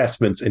 your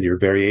assessments and your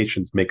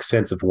variations make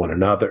sense of one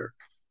another.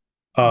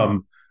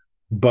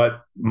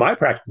 But my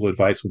practical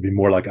advice would be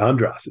more like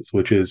Andras's,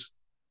 which is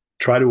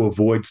try to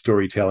avoid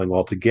storytelling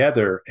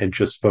altogether and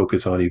just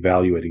focus on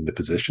evaluating the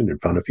position in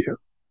front of you.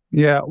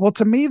 Yeah. Well,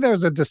 to me,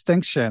 there's a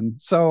distinction.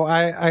 So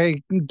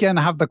I again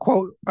have the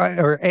quote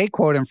or a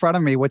quote in front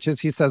of me, which is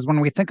he says, when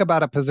we think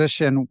about a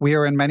position, we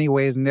are in many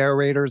ways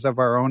narrators of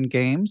our own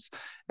games.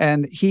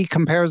 And he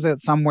compares it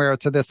somewhere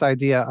to this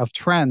idea of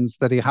trends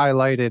that he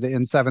highlighted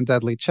in Seven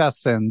Deadly Chess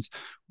Sins,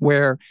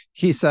 where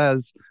he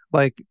says,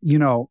 like,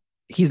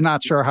 he's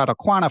not sure how to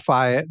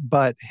quantify it,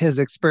 but his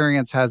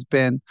experience has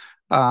been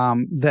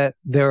that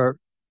there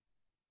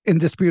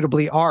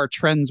indisputably are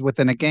trends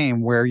within a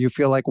game where you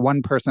feel like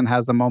one person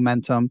has the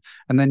momentum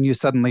and then you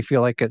suddenly feel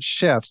like it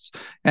shifts.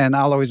 And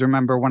I'll always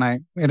remember when I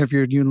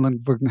interviewed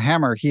Ewan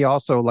Hammer, he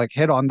also like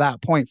hit on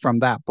that point from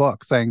that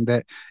book, saying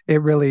that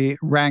it really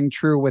rang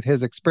true with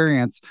his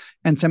experience.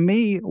 And to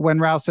me, when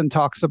Rowson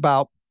talks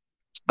about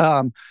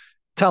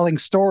telling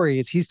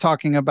stories, he's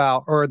talking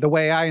about, or the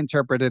way I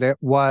interpreted it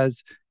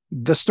was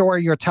the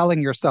story you're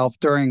telling yourself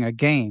during a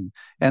game,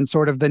 and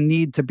sort of the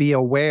need to be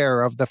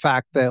aware of the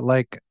fact that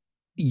like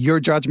your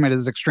judgment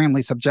is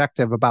extremely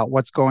subjective about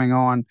what's going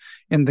on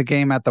in the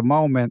game at the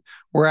moment.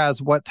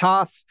 Whereas what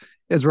Toth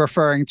is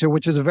referring to,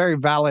 which is a very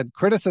valid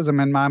criticism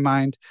in my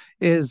mind,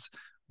 is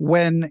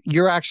when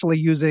you're actually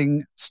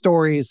using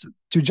stories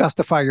to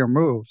justify your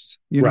moves.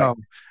 You're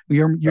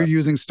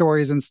using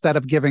stories instead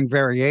of giving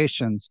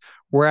variations.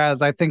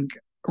 Whereas I think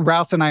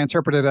Rouse and I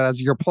interpreted it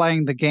as you're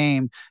playing the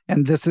game,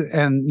 and this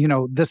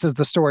is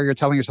the story you're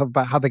telling yourself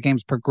about how the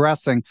game's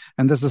progressing,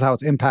 and this is how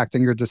it's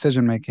impacting your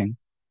decision making.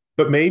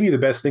 But maybe the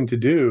best thing to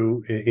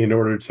do in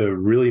order to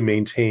really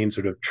maintain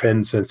sort of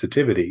trend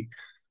sensitivity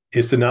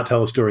is to not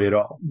tell a story at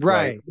all.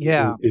 Right.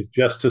 Yeah. Is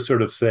just to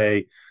sort of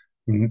say,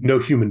 no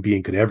human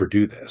being could ever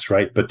do this,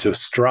 right? But to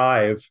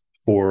strive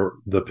for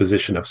the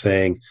position of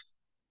saying,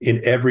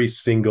 with every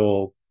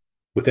single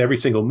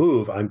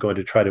move, I'm going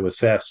to try to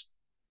assess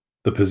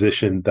the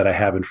position that I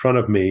have in front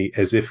of me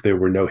as if there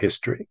were no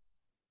history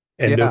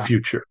and no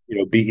future,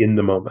 be in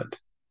the moment.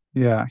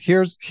 Yeah,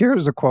 here's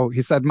a quote.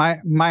 He said, my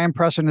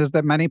impression is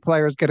that many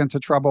players get into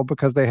trouble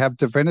because they have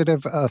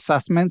definitive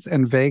assessments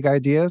and vague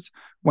ideas,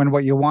 when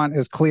what you want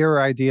is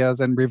clearer ideas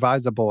and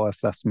revisable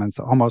assessments,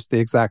 almost the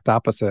exact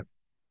opposite.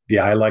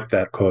 Yeah, I like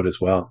that quote as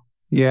well.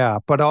 Yeah,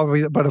 but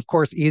of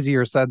course,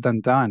 easier said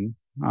than done.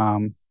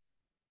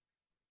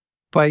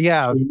 But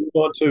yeah. So you move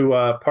on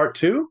to part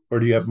two, or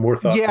do you have more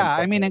thoughts? Yeah,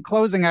 I mean, in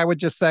closing, I would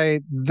just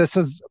say this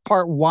is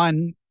part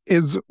one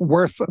is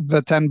worth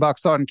the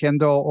 $10 on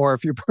Kindle, or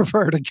if you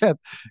prefer to get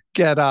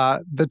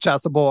the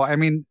Chessable. I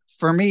mean,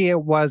 for me,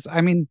 it was.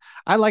 I mean,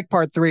 I like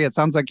part three. It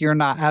sounds like you're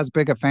not as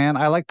big a fan.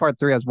 I like part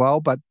three as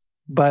well, but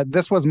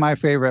this was my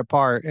favorite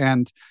part,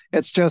 and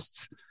it's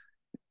just.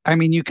 I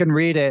mean, you can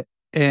read it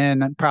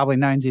in probably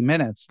 90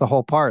 minutes, the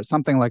whole part,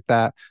 something like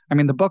that. I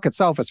mean, the book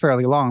itself is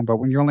fairly long, but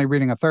when you're only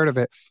reading a third of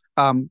it,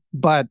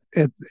 but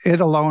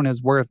it alone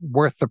is worth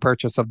the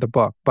purchase of the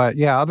book. But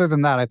yeah, other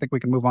than that, I think we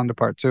can move on to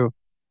part two.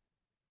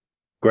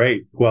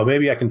 Great. Well,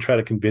 maybe I can try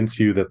to convince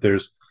you that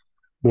there's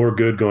more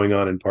good going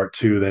on in part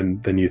two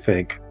than you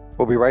think.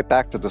 We'll be right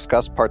back to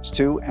discuss parts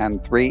 2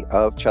 and 3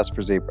 of Chess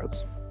for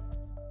Zebras.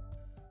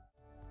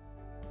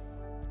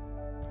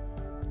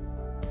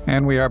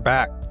 And we are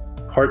back.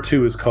 Part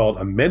 2 is called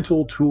A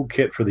Mental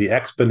Toolkit for the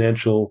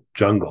Exponential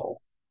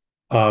Jungle.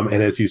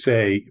 And as you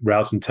say,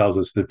 Rowson tells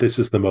us that this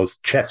is the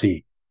most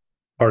chessy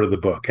part of the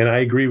book. And I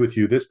agree with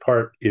you. This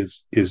part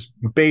is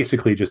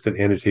basically just an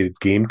annotated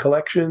game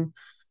collection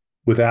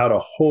without a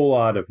whole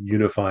lot of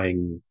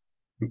unifying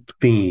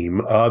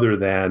theme other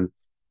than,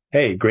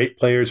 hey, great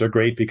players are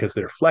great because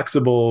they're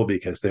flexible,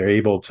 because they're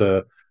able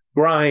to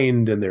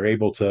grind, and they're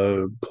able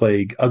to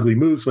play ugly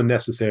moves when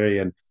necessary,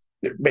 and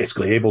they're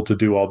basically able to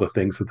do all the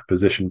things that the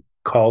position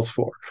calls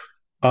for.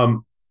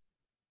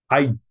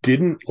 I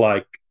didn't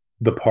like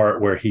the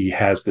part where he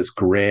has this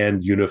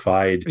grand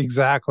unified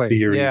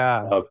theory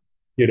of,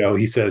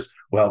 he says,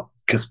 well,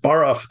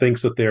 Kasparov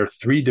thinks that there are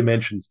 3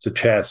 dimensions to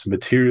chess: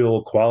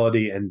 material,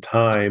 quality, and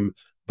time.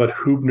 But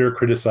Hubner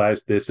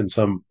criticized this in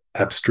some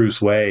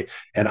abstruse way.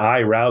 And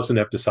I, Rowson,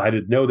 have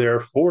decided, no, there are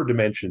 4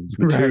 dimensions: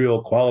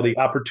 material, quality,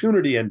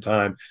 opportunity, and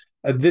time.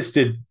 This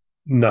did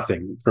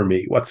nothing for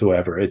me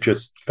whatsoever. It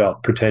just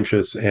felt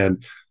pretentious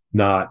and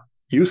not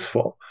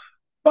useful.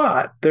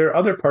 But there are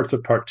other parts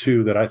of part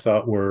 2 that I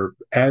thought were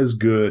as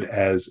good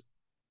as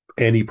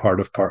any part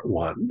of part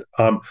 1.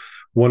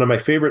 One of my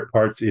favorite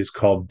parts is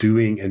called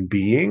Doing and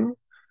Being,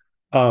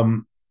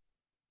 where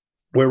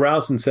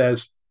Rowson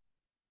says,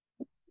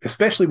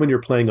 especially when you're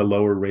playing a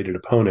lower rated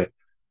opponent,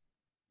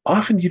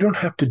 often you don't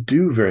have to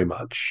do very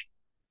much.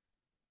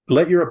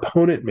 Let your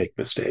opponent make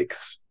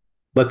mistakes.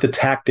 Let the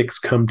tactics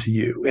come to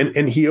you.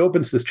 And he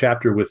opens this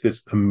chapter with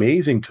this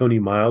amazing Tony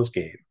Miles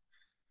game,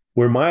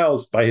 where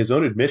Miles, by his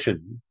own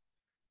admission,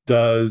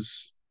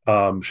 does,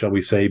 shall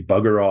we say,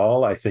 bugger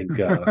all. I think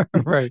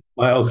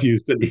Miles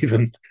used an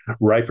even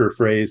riper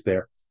phrase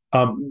there.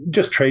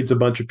 Just trades a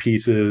bunch of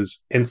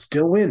pieces and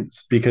still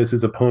wins because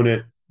his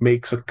opponent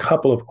makes a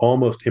couple of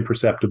almost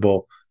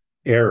imperceptible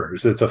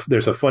errors.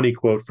 There's a funny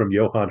quote from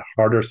Johan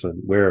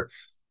Harderson where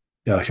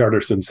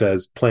Harderson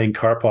says playing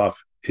Karpov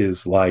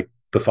is like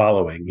the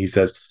following. He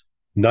says,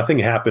 nothing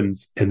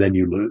happens, and then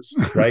you lose,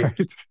 right?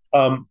 Right.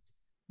 Um,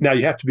 Now,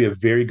 you have to be a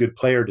very good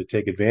player to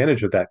take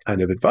advantage of that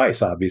kind of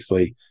advice,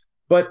 obviously,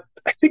 but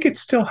I think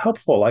it's still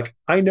helpful. Like,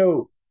 I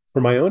know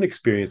from my own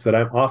experience that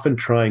I'm often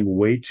trying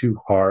way too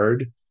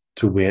hard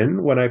to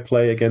win when I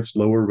play against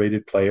lower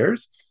rated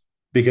players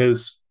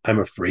because I'm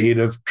afraid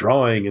of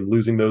drawing and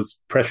losing those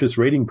precious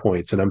rating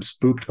points. And I'm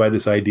spooked by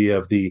this idea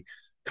of the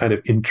kind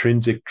of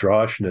intrinsic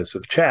drawishness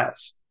of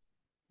chess.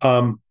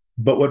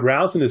 But what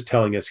Rowson is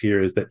telling us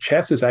here is that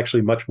chess is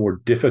actually much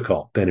more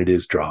difficult than it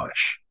is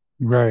drawish,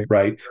 Right.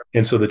 right?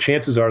 And so the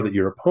chances are that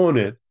your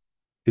opponent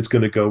is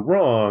going to go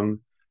wrong.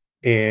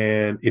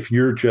 And if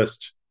you're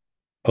just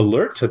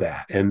alert to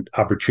that and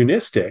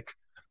opportunistic,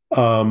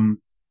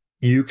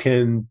 you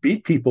can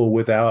beat people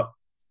without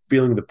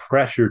feeling the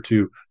pressure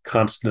to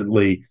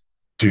constantly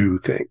do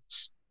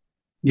things.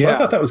 So I Yeah.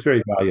 thought that was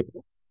very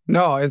valuable.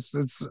 No,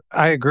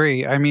 I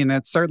agree. I mean,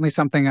 it's certainly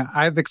something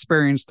I've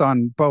experienced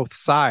on both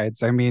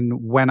sides. I mean,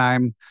 when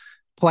I'm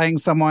playing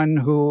someone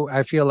who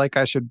I feel like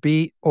I should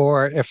beat,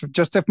 or if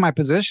my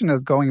position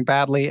is going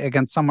badly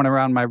against someone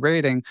around my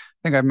rating, I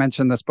think I've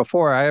mentioned this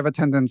before, I have a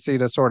tendency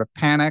to sort of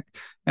panic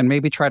and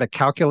maybe try to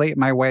calculate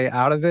my way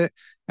out of it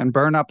and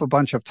burn up a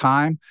bunch of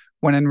time.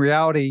 When in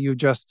reality, you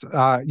just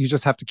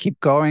have to keep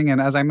going. And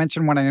as I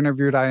mentioned when I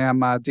interviewed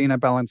Dina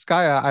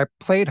Belinskaya, I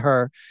played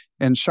her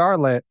in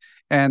Charlotte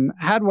and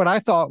had what I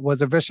thought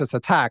was a vicious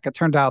attack. It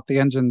turned out the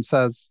engine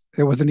says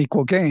it was an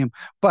equal game,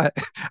 but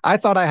I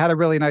thought I had a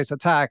really nice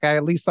attack. I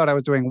at least thought I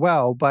was doing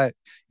well, but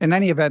in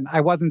any event,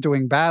 I wasn't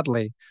doing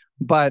badly.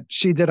 But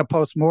she did a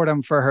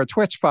post-mortem for her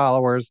Twitch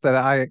followers that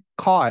I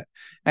caught,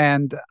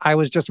 and I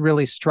was just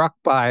really struck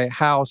by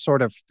how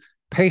sort of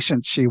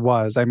patient she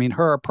was. I mean,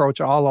 her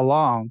approach all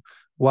along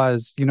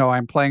was,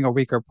 I'm playing a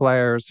weaker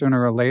player.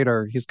 Sooner or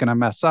later, he's going to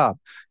mess up.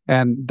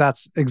 And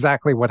that's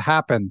exactly what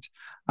happened.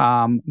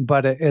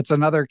 But it's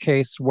another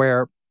case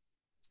where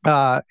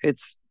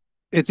it's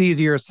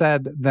easier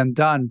said than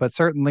done. But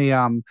certainly,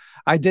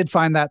 I did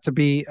find that to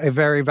be a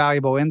very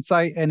valuable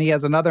insight. And he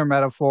has another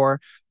metaphor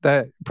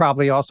that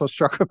probably also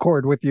struck a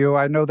chord with you.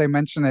 I know they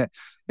mention it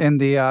in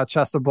the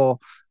Chessable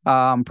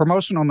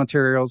promotional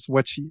materials,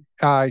 which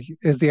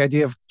is the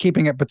idea of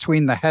keeping it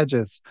between the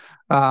hedges.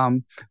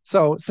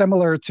 So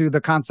similar to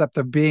the concept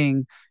of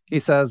being, he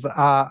says,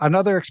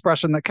 another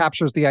expression that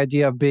captures the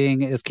idea of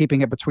being is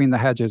keeping it between the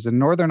hedges. In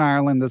Northern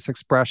Ireland, this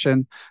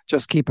expression,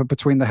 just keep it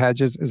between the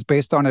hedges, is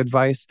based on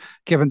advice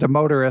given to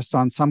motorists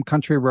on some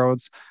country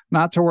roads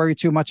not to worry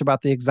too much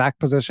about the exact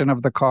position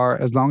of the car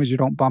as long as you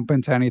don't bump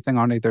into anything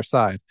on either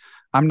side.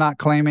 I'm not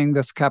claiming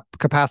this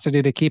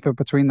capacity to keep it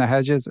between the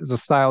hedges is a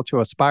style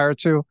to aspire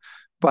to,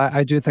 but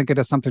I do think it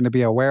is something to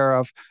be aware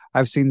of.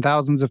 I've seen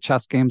thousands of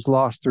chess games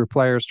lost through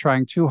players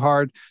trying too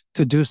hard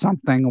to do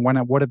something when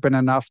it would have been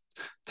enough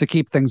to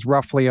keep things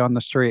roughly on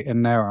the straight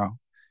and narrow.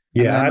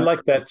 Yeah, I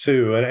like that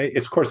too. And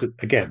it's, of course,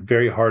 again,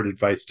 very hard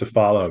advice to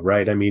follow,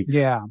 right? I mean,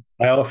 yeah,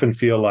 I often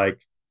feel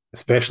like,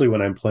 especially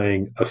when I'm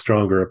playing a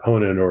stronger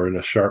opponent or in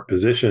a sharp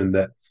position,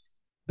 that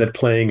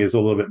playing is a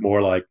little bit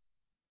more like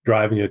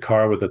driving a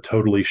car with a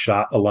totally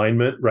shot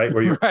alignment, right?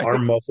 Where your right.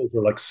 arm muscles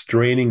are like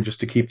straining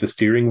just to keep the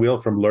steering wheel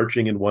from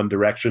lurching in one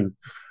direction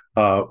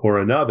or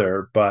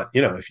another. But,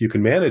 if you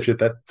can manage it,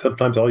 that's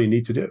sometimes all you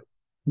need to do.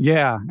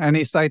 Yeah. And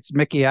he cites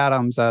Mickey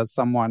Adams as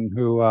someone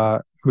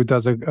who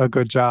does a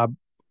good job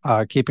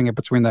keeping it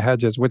between the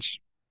hedges, which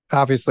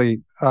obviously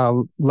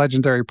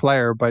legendary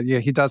player, but yeah,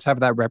 he does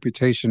have that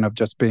reputation of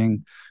just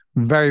being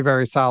very,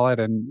 very solid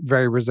and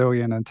very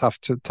resilient and tough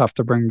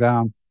to bring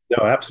down.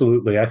 No,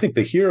 absolutely. I think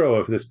the hero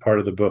of this part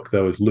of the book,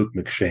 though, is Luke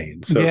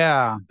McShane. So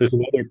yeah, there's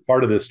another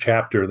part of this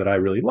chapter that I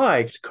really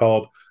liked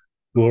called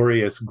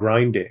Glorious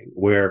Grinding,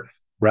 where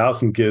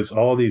Rowson gives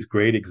all these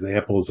great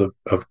examples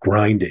of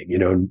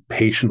grinding,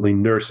 patiently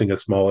nursing a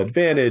small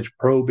advantage,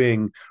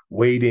 probing,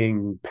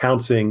 waiting,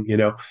 pouncing,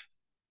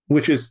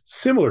 which is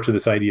similar to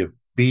this idea of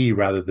be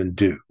rather than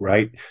do,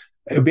 right?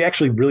 It'd be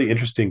actually really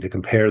interesting to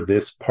compare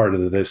this part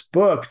of this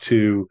book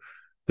to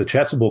the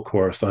Chessable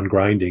course on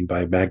grinding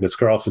by Magnus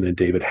Carlsen and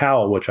David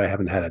Howell, which I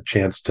haven't had a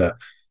chance to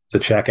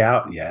check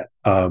out yet.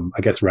 I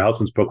guess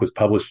Rowson's book was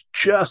published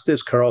just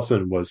as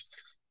Carlsen was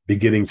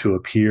beginning to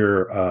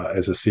appear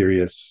as a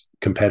serious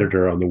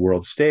competitor on the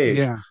world stage.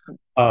 Yeah.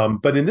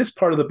 But in this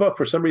part of the book,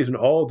 for some reason,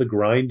 all the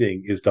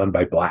grinding is done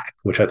by black,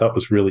 which I thought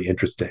was really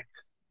interesting.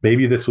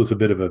 Maybe this was a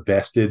bit of a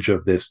vestige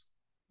of this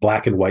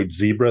black and white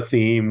zebra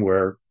theme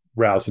where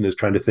Rowson is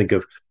trying to think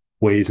of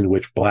ways in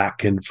which black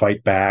can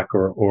fight back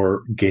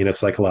or gain a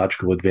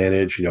psychological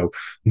advantage,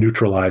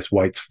 neutralize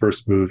white's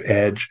first move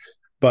edge.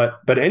 But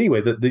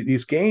anyway,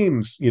 these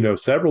games,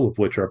 several of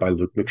which are by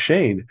Luke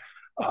McShane,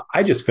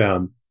 I just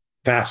found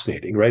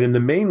fascinating, right? And the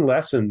main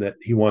lesson that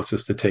he wants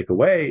us to take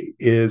away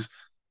is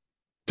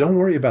don't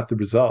worry about the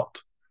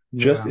result.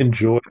 Yeah. Just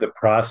enjoy the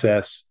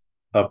process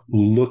of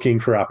looking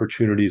for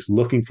opportunities,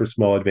 looking for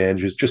small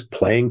advantages, just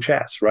playing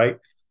chess, right?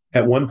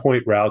 At one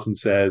point, Rowson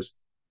says,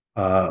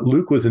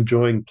 Luke was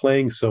enjoying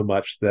playing so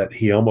much that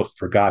he almost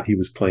forgot he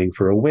was playing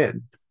for a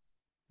win.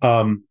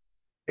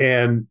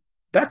 And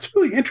That's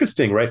really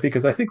interesting, right?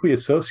 Because I think we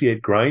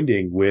associate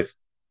grinding with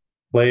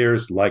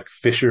players like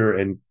Fischer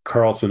and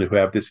Carlsen who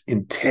have this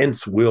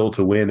intense will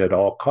to win at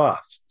all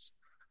costs.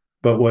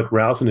 But what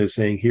Rowson is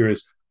saying here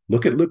is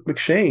look at Luke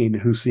McShane,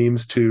 who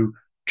seems to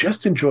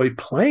just enjoy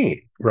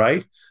playing,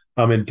 right?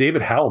 And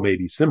David Howell may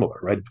be similar,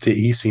 right?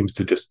 He seems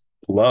to just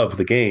love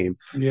the game.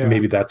 And Yeah.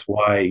 maybe that's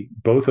why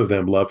both of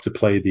them love to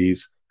play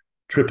these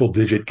triple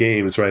digit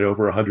games, right?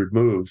 Over 100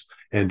 moves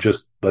and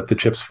just let the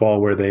chips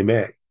fall where they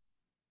may.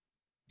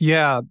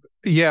 Yeah,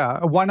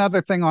 yeah. One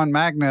other thing on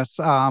Magnus,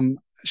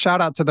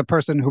 shout out to the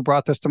person who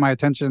brought this to my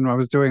attention. I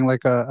was doing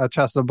like a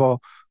Chessable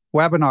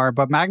webinar,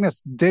 but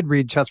Magnus did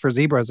read Chess for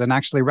Zebras and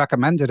actually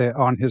recommended it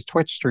on his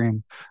Twitch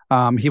stream.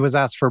 He was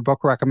asked for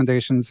book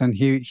recommendations, and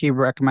he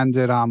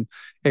recommended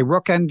a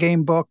Rook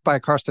Endgame book by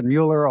Karsten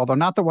Mueller, although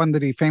not the one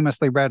that he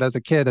famously read as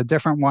a kid, a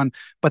different one.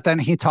 But then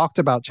he talked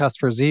about Chess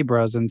for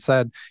Zebras and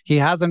said he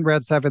hasn't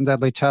read Seven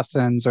Deadly Chess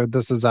Sins, or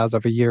this is as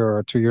of a year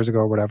or 2 years ago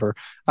or whatever.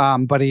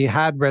 But he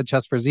had read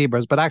Chess for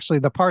Zebras. But actually,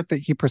 the part that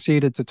he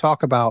proceeded to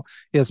talk about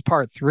is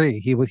part 3.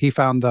 He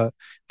found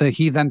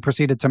he then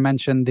proceeded to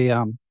mention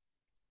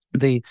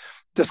the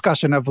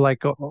discussion of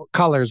like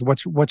colors,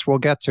 which we'll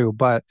get to,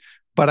 but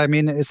I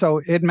mean,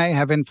 so it may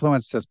have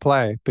influenced his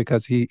play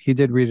because he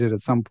did read it at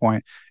some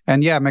point.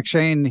 And yeah,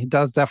 McShane, he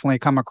does definitely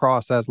come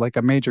across as like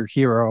a major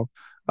hero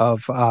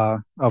of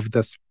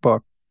this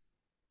book.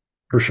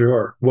 For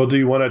sure. Well, do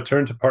you want to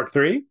turn to part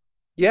 3?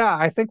 Yeah,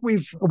 I think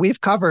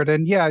we've covered,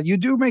 and yeah, you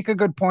do make a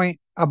good point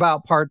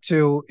about part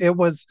 2. It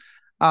was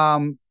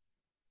oh,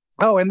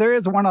 and there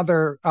is one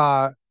other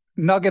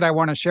nugget I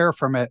want to share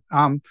from it.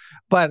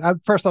 But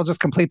first, I'll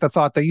just complete the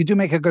thought that you do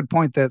make a good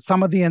point that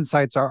some of the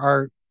insights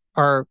are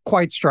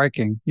quite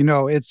striking. You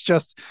know, it's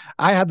just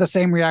I had the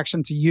same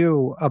reaction to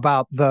you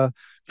about the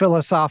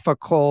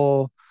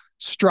philosophical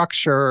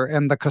structure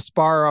and the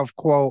Kasparov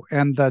quote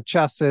and the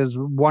chess is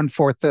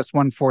 1/4 this,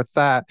 1/4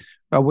 that,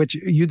 which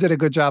you did a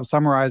good job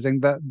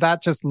summarizing.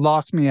 That just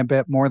lost me a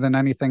bit more than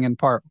anything in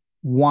part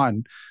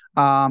 1.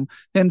 And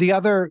the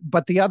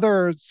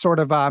other sort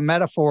of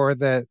metaphor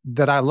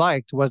that I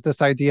liked was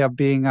this idea of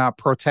being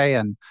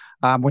protean,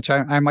 which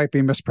I might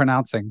be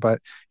mispronouncing,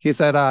 but he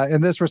said,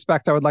 in this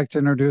respect, I would like to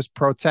introduce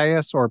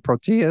Proteus or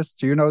Proteus.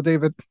 Do you know,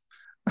 David?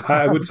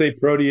 I would say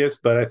Proteus,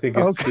 but I think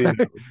it's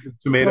Okay.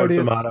 tomato,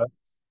 Proteus, tomato.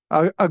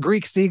 a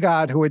Greek sea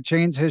god who would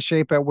change his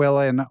shape at will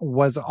and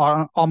was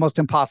almost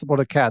impossible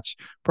to catch.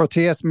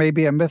 Proteus may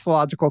be a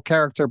mythological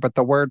character, but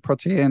the word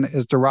protean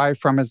is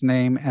derived from his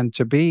name, and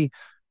to be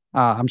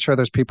I'm sure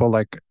there's people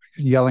like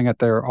yelling at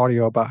their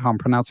audio about how I'm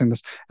pronouncing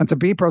this. And to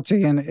be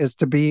protean is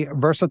to be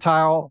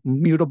versatile,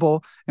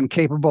 mutable, and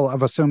capable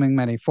of assuming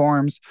many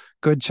forms.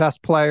 Good chess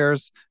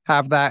players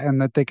have that,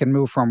 and that they can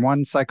move from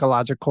one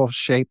psychological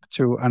shape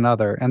to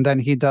another. And then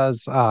he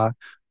does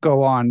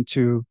go on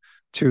to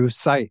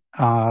cite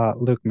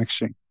Luke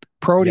McShane.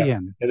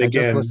 Protean. And I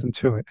just again, listened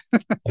to it.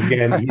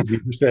 again,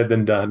 easier said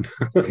than done.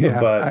 Yeah.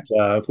 But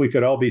if we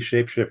could all be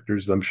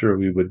shapeshifters, I'm sure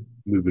we would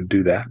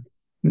do that.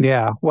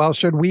 Yeah. Well,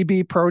 should we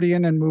be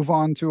Protean and move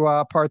on to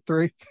part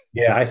 3?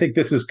 Yeah, I think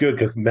this is good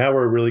because now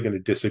we're really going to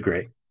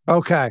disagree.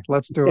 Okay,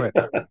 let's do it.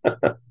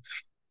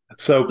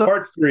 So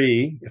part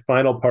 3, the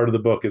final part of the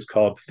book, is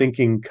called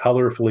Thinking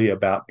Colorfully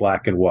About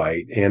Black and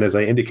White. And as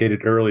I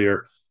indicated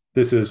earlier,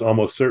 this is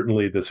almost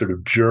certainly the sort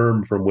of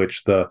germ from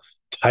which the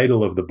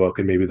title of the book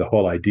and maybe the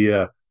whole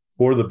idea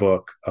for the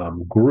book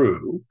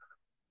grew.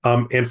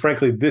 And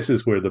frankly, this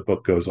is where the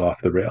book goes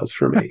off the rails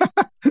for me.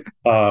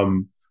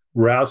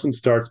 Rowson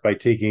starts by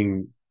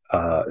taking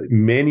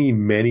many,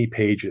 many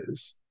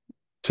pages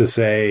to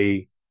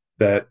say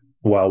that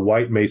while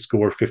white may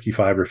score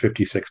 55 or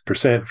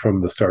 56%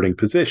 from the starting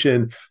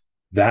position,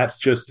 that's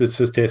just a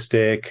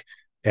statistic.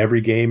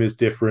 Every game is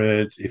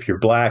different. If you're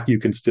black, you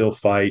can still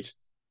fight.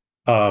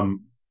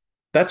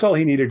 That's all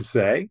he needed to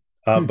say.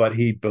 But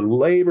he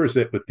belabors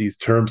it with these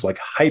terms like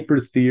hyper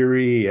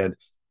theory and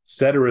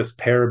ceteris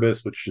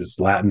paribus, which is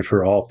Latin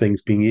for all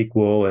things being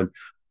equal, and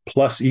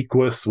plus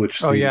equus,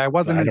 which I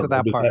wasn't into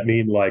that does part. that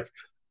mean like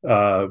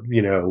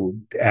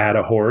add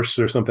a horse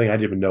or something? I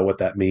didn't even know what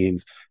that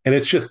means. And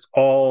it's just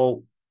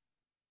all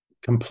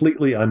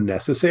completely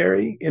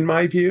unnecessary in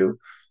my view.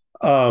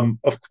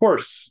 Of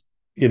course,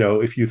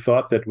 if you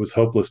thought that it was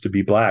hopeless to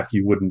be black,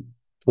 you wouldn't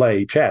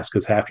play chess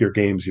because half your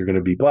games you're going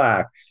to be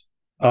black.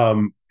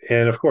 And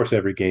of course,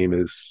 every game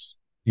is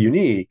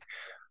unique.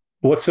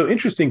 What's so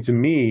interesting to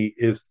me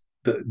is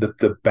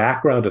the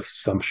background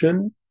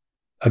assumption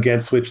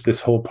against which this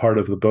whole part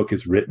of the book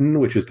is written,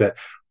 which is that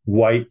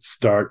white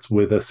starts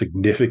with a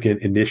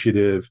significant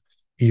initiative,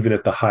 even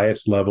at the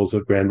highest levels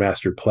of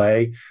grandmaster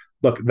play.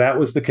 Look, that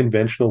was the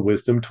conventional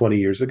wisdom 20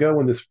 years ago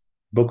when this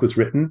book was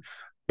written,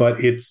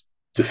 but it's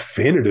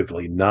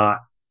definitively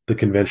not the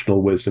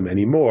conventional wisdom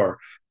anymore.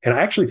 And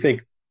I actually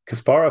think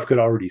Kasparov could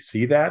already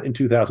see that in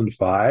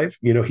 2005.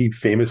 He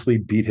famously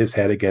beat his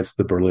head against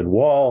the Berlin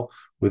Wall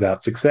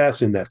without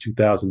success in that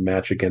 2000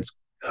 match against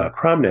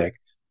Kramnik.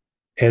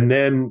 And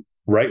then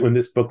right when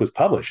this book was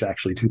published,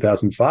 actually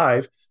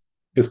 2005,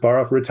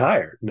 Kasparov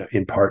retired,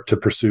 in part to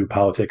pursue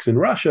politics in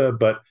Russia,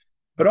 but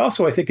but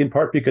also I think in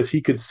part because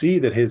he could see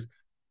that his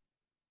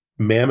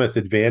mammoth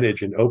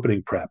advantage in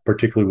opening prep,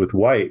 particularly with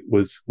White,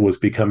 was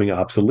becoming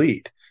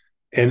obsolete.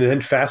 And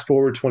then fast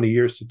forward 20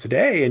 years to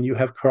today, and you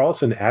have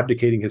Carlsen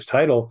abdicating his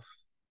title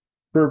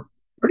for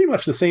pretty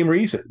much the same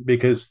reason,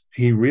 because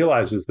he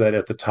realizes that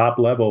at the top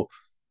level,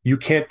 you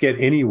can't get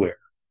anywhere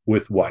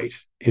with White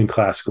in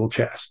classical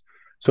chess.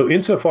 So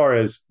insofar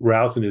as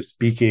Rowson is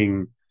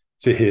speaking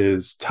to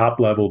his top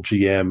level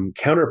GM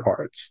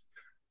counterparts,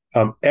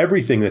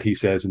 everything that he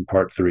says in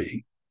part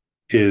 3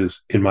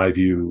 is, in my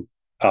view,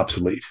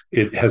 obsolete.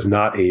 It has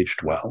not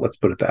aged well. Let's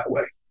put it that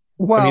way.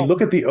 I mean, Well,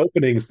 look at the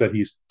openings that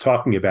he's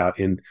talking about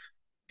in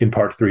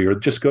part 3, or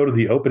just go to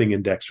the opening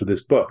index for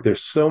this book.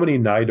 There's so many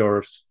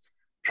Najdorfs,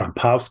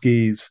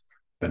 Trompowskis,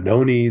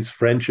 Benonis,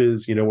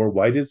 Frenches, where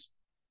White is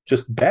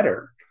just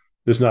better.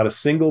 There's not a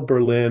single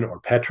Berlin or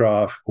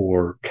Petrov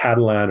or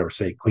Catalan or,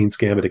 say, Queen's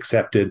Gambit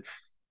accepted.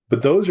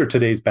 But those are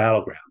today's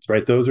battlegrounds,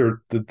 right? Those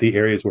are the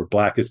areas where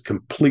Black is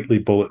completely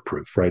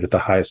bulletproof, right, at the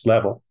highest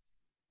level.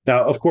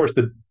 Now, of course,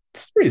 the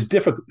story is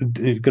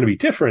going to be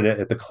different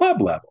at the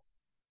club level.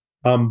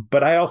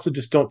 But I also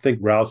just don't think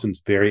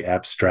Rowson's very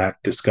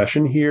abstract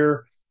discussion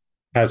here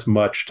has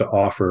much to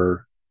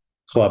offer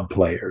club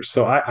players.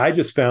 So I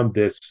just found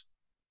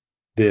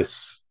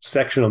this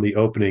section on the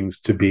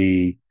openings to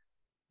be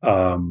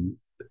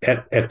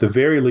at the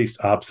very least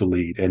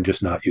obsolete and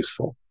just not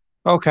useful.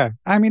 okay.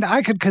 I mean,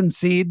 I could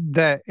concede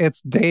that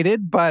it's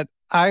dated, but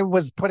I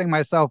was putting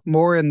myself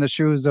more in the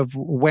shoes of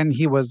when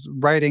he was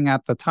writing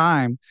at the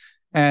time.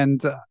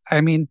 And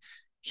I mean,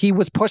 he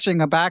was pushing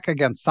back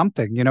against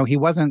something, he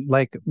wasn't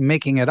like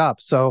making it up.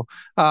 So,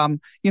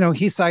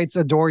 he cites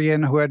a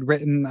Dorian who had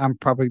written, I'm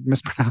probably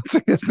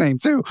mispronouncing his name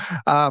too,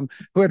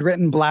 who had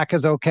written Black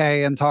is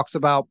Okay, and talks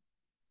about,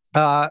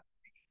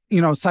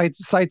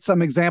 cites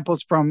some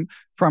examples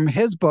from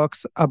his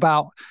books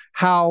about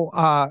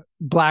how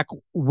Black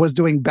was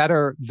doing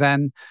better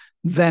than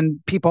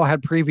people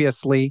had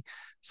previously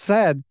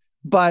said.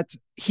 But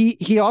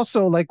he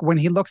also, like, when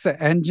he looks at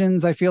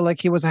engines, I feel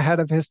like he was ahead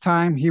of his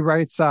time. He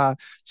writes,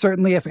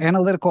 certainly if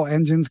analytical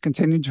engines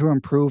continue to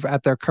improve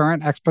at their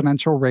current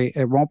exponential rate,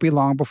 it won't be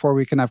long before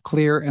we can have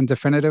clear and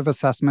definitive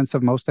assessments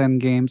of most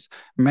end games,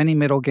 many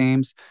middle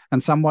games,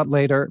 and somewhat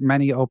later,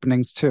 many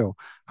openings too.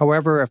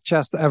 However, if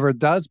chess ever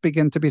does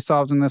begin to be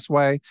solved in this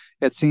way,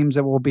 it seems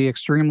it will be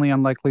extremely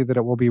unlikely that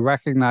it will be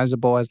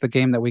recognizable as the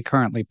game that we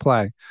currently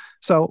play.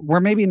 So we're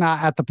maybe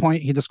not at the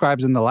point he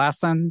describes in the last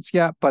sentence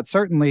yet, but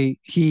certainly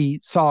he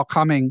saw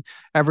coming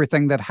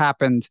everything that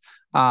happened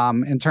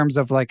in terms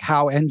of like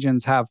how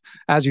engines have,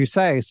 as you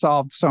say,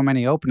 solved so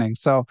many openings.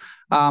 So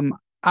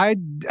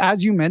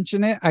as you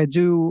mention it, I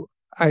do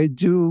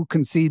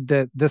concede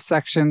that this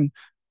section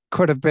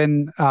could have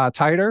been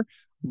tighter,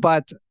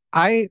 but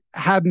I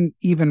hadn't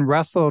even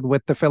wrestled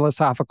with the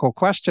philosophical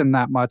question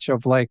that much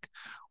of like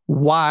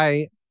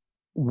why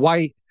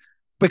White,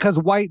 because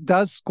White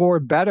does score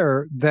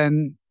better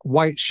than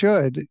White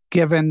should,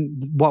 given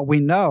what we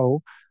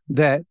know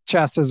that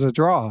chess is a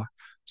draw.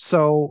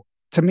 So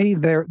to me,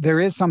 there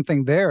is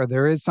something there.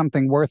 There is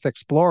something worth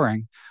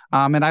exploring.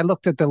 And I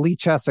looked at the Lee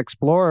Chess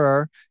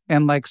Explorer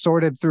and like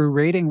sorted through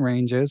rating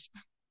ranges,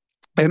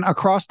 and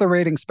across the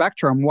rating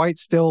spectrum, White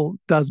still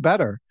does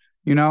better.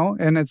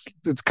 And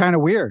it's kind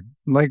of weird.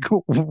 Like,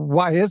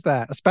 why is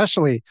that,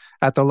 especially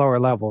at the lower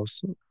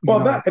levels? Well,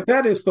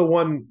 that is the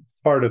one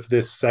part of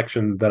this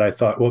section that I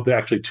thought, well, there are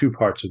actually two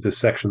parts of this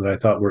section that I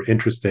thought were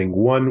interesting.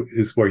 One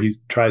is where he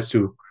tries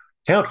to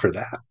account for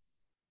that.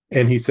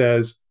 And he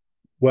says,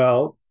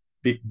 well,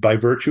 by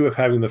virtue of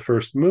having the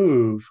first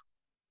move,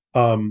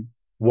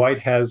 White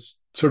has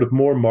sort of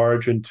more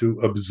margin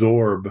to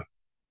absorb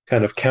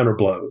kind of counter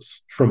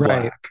blows from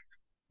Black.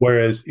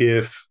 Whereas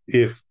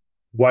if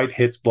White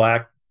hits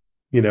Black,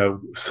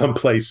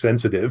 someplace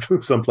sensitive,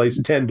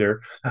 someplace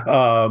tender,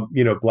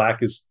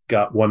 Black has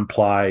got one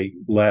ply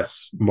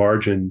less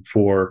margin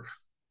for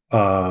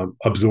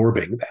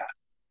absorbing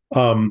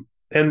that.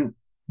 And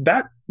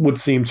that would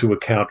seem to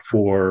account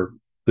for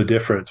the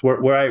difference.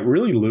 Where I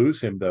really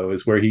lose him, though,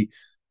 is where he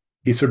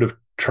sort of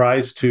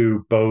tries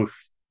to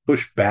both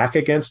push back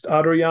against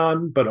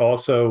Adorjan, but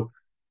also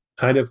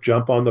kind of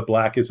jump on the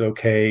Black is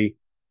Okay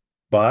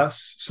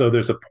bus. So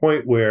there's a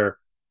point where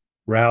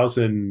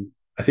Rowson,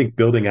 I think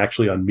building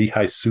actually on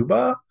Mihai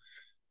Suba,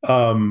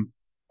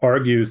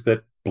 argues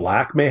that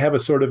Black may have a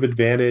sort of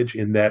advantage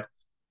in that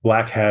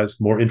Black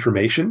has more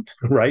information,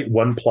 right?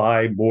 One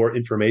ply, more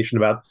information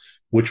about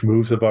which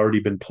moves have already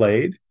been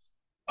played,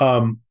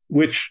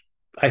 which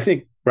I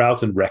think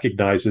Rowson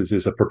recognizes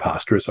is a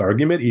preposterous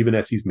argument, even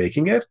as he's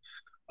making it,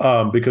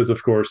 because,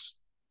 of course,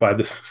 by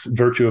the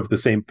virtue of the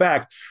same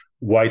fact,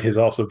 White has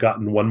also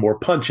gotten one more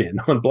punch in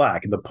on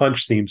Black, and the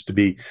punch seems to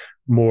be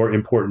more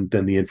important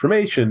than the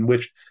information,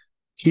 which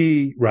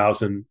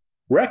Rowson,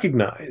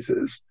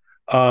 recognizes.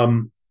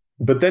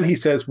 But then he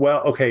says,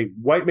 well, okay,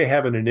 White may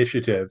have an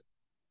initiative,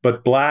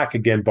 but Black,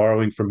 again,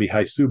 borrowing from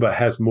Mihai Suba,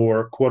 has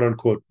more quote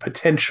unquote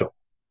potential,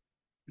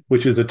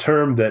 which is a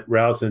term that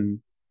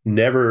Rowson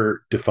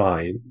never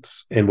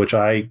defines and which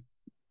I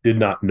did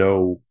not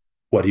know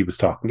what he was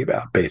talking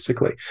about,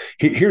 basically.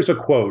 Here's a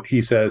quote.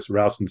 He says,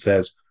 Rowson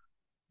says,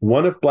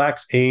 one of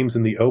Black's aims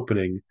in the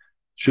opening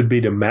should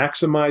be to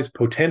maximize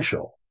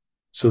potential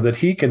so that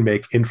he can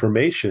make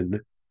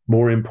information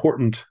more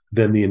important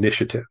than the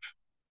initiative.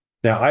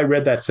 Now, I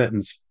read that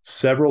sentence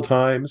several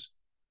times.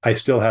 I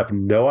still have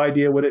no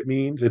idea what it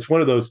means. It's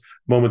one of those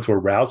moments where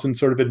Rowson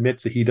sort of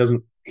admits that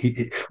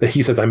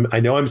he says, I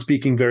know I'm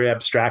speaking very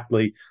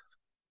abstractly.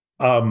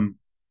 I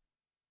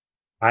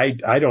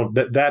don't,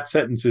 that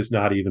sentence is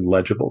not even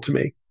legible to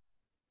me.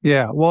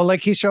 Yeah, well,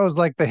 like he shows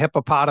like the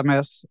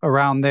hippopotamus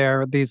around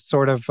there, these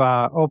sort of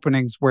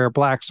openings where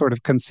Black sort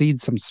of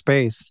concedes some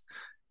space.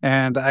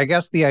 And I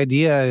guess the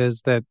idea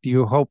is that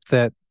you hope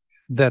that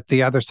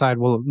the other side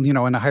will, in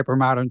a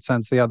hypermodern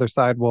sense, the other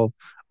side will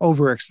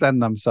overextend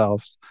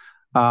themselves.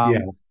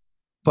 Yeah.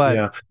 But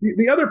yeah.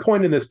 The other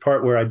point in this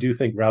part where I do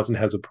think Rowson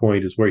has a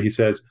point is where he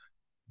says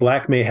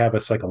Black may have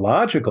a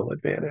psychological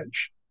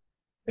advantage,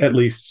 at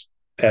least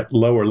at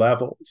lower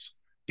levels,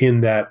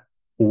 in that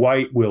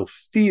White will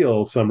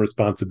feel some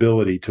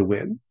responsibility to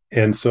win.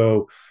 And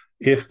so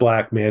if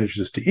Black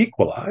manages to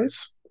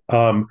equalize,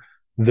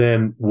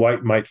 then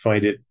White might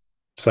find it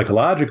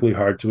psychologically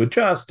hard to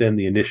adjust and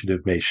the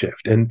initiative may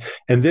shift. And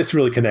this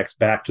really connects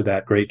back to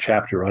that great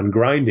chapter on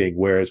grinding,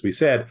 where, as we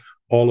said,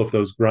 all of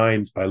those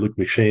grinds by Luke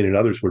McShane and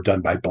others were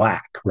done by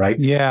Black, right?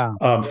 Yeah.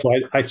 So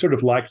I sort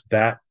of liked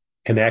that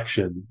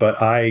connection,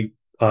 but I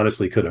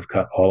honestly could have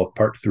cut all of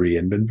part 3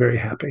 and been very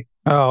happy.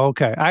 Oh,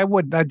 okay. I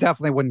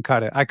definitely wouldn't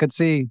cut it. I could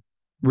see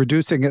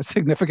reducing it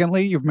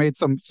significantly. You've made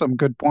some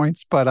good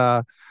points, but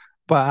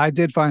I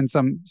did find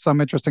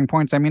some interesting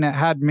points. I mean, it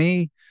had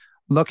me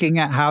looking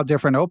at how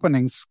different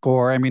openings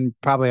score. I mean,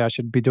 probably I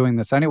should be doing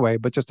this anyway,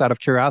 but just out of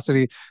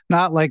curiosity,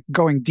 not like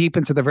going deep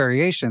into the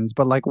variations,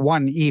 but like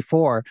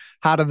 1E4,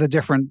 how do the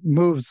different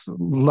moves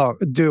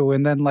do?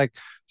 And then like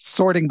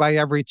sorting by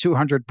every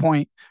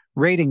 200-point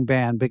rating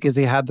band, because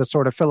he had the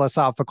sort of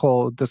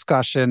philosophical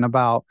discussion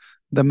about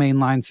the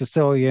mainline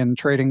Sicilian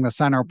trading the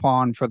center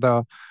pawn for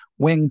the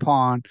wing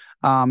pawn.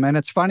 And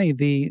it's funny,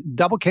 the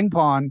double king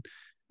pawn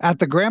at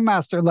the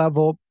grandmaster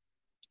level,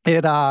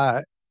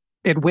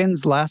 it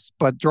wins less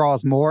but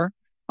draws more,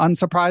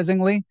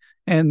 unsurprisingly.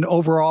 And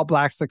overall,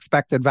 Black's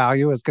expected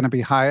value is going to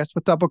be highest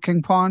with double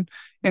king pawn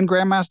in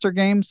grandmaster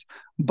games,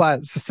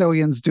 but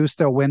Sicilians do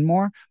still win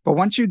more. But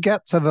once you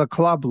get to the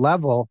club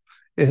level,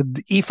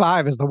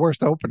 E5 is the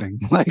worst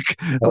opening.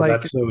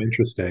 That's so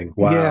interesting.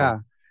 Wow. Yeah.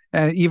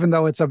 And even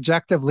though it's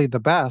objectively the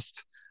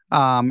best,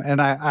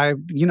 and I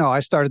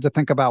started to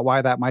think about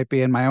why that might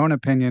be, in my own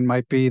opinion,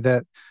 might be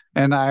that.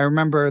 And I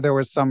remember there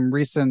was some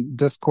recent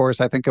discourse,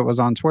 I think it was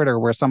on Twitter,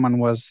 where someone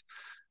was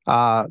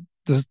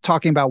just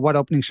talking about what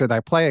opening should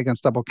I play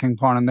against double king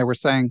pawn, and they were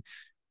saying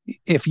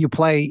if you're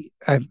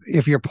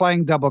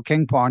playing double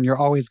king pawn, you're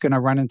always going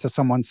to run into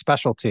someone's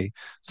specialty,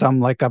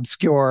 some like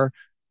obscure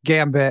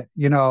gambit,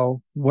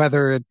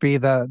 whether it be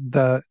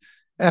the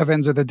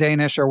Evans or the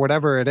Danish or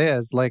whatever it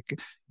is. Like,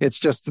 it's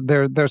just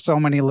there's so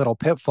many little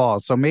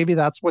pitfalls. So maybe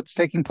that's what's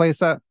taking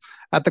place at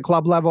the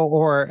club level,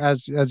 or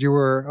as you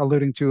were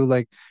alluding to,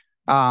 like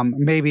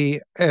maybe,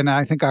 and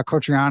I think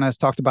Kotrianis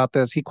talked about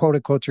this. He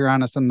quoted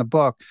Kotrianis in the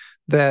book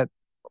that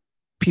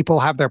people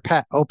have their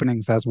pet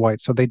openings as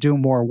White, so they do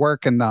more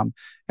work in them,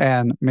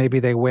 and maybe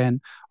they win.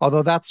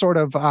 Although that's sort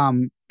of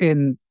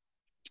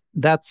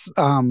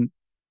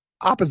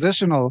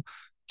oppositional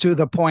to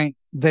the point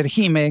that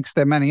he makes,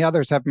 that many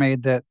others have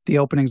made, that the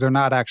openings are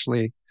not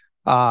actually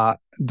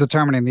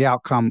determining the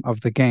outcome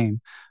of the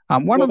game.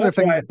 One other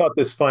thing, why I thought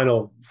this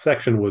final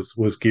section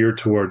was geared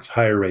towards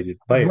higher rated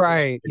players.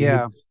 Right?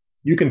 Yeah,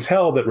 you can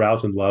tell that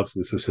Rowson loves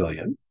the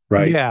Sicilian,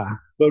 right? Yeah.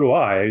 So do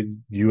I.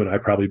 You and I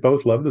probably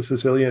both love the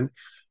Sicilian.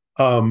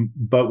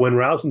 But when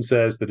Rowson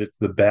says that it's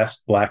the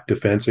best Black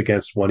defense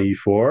against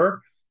 1E4,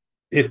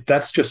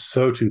 that's just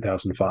so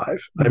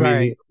 2005. I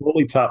mean, the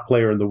only top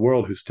player in the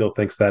world who still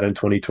thinks that in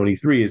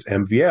 2023 is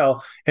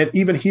MVL, and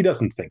even he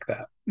doesn't think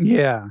that.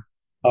 Yeah.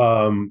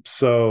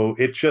 So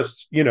it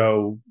just,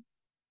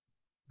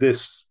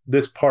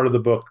 this part of the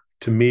book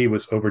to me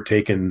was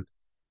overtaken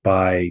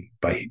by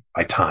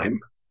time.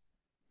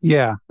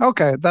 Yeah.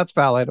 Okay. That's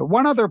valid.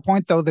 One other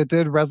point, though, that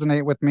did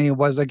resonate with me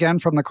was, again,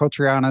 from the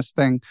Kotrianis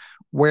thing,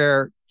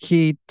 where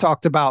he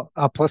talked about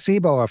a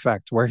placebo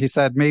effect, where he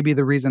said maybe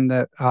the reason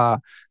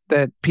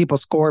that people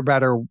score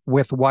better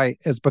with White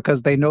is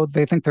because they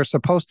think they're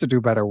supposed to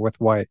do better with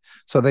White.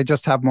 So they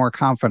just have more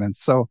confidence.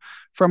 So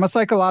from a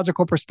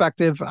psychological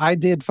perspective, I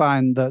did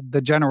find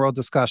the general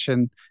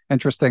discussion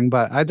interesting,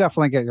 but I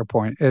definitely get your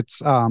point.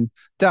 It's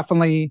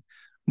definitely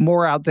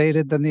more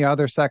outdated than the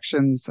other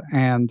sections,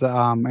 and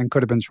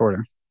could have been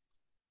shorter.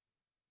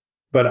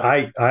 But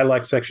I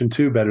like section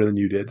 2 better than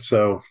you did.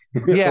 So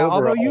yeah, overall,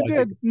 although you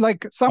did,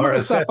 like, some of the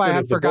stuff I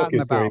had forgotten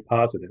about. Very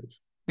positive.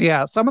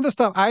 Yeah, some of the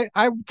stuff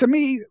to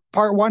me,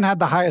 part 1 had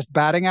the highest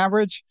batting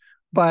average,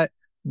 but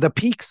the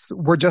peaks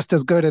were just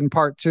as good in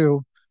part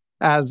 2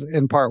 as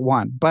in part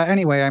 1. But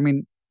anyway, I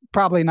mean,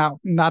 probably not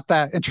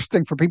that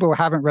interesting for people who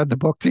haven't read the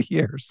book to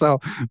hear. So,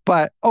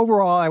 but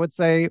overall, I would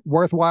say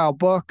worthwhile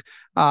book.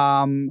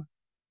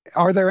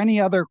 Are there any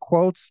other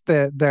quotes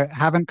that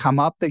haven't come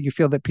up that you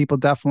feel that people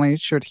definitely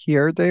should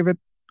hear, David?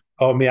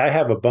 Oh, me, I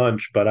have a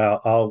bunch, but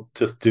I'll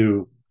just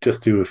do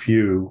a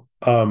few.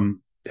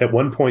 At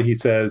one point, he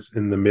says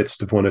in the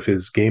midst of one of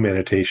his game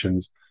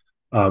annotations,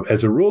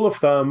 as a rule of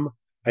thumb,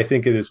 I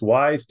think it is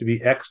wise to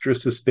be extra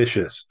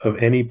suspicious of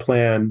any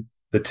plan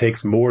that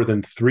takes more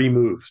than 3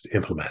 moves to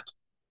implement.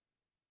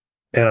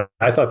 And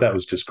I thought that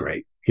was just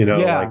great. Like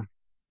Yeah,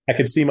 I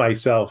could see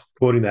myself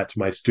quoting that to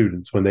my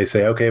students when they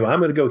say, "Okay, well, I'm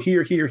going to go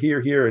here, here, here,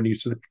 here," and you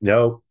say,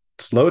 "No,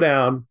 slow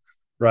down,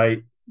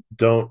 right?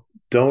 Don't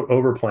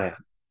overplan."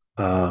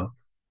 Uh,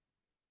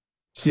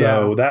 yeah,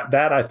 so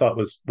that I thought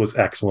was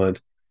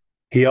excellent.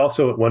 He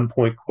also at one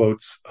point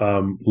quotes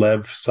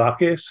Lev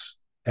Sakis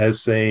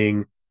as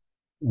saying,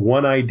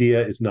 "One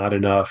idea is not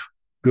enough.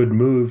 Good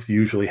moves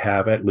usually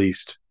have at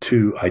least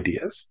 2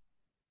 ideas,"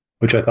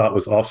 which I thought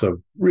was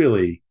also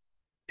really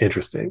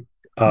interesting.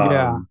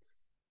 yeah. Um,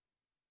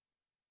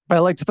 I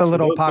liked the so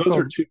little those are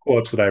Paco. 2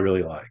 quotes that I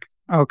really like.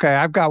 Okay,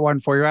 I've got one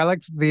for you. I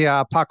liked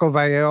the Paco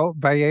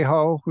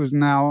Vallejo, who's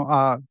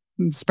now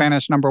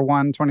Spanish number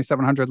one,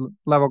 2700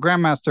 level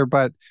Grandmaster.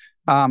 But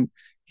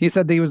he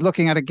said that he was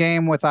looking at a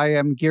game with I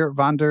am Geert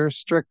van der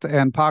Strict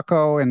and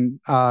Paco, and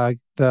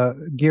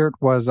the Geert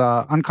was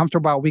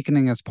uncomfortable about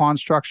weakening his pawn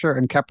structure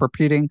and kept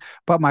repeating,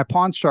 "But my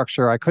pawn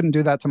structure, I couldn't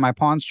do that to my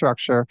pawn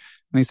structure."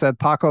 And he said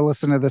Paco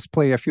listened to this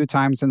plea a few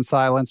times in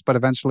silence, but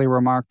eventually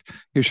remarked,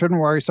 "You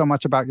shouldn't worry so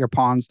much about your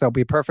pawns. They'll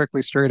be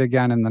perfectly straight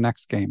again in the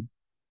next game."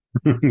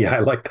 Yeah, I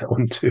like that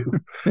one too.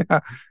 Yeah.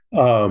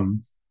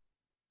 Um,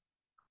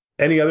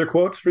 any other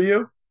quotes for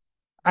you?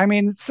 I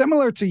mean,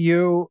 similar to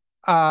you,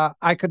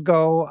 I could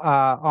go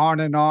on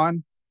and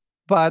on,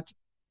 but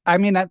I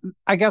mean,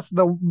 I guess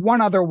the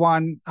one other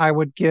one I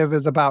would give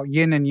is about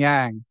yin and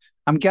yang.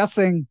 I'm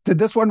guessing, did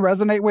this one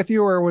resonate with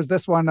you, or was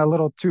this one a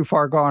little too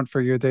far gone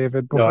for you,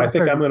 David? No, I Before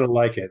think I'm going to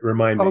like it.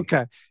 Remind me.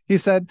 Okay. He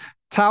said,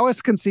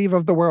 Taoists conceive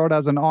of the world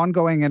as an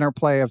ongoing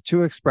interplay of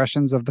 2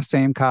 expressions of the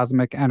same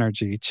cosmic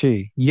energy,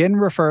 qi. Yin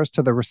refers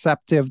to the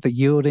receptive, the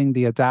yielding,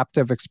 the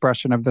adaptive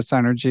expression of this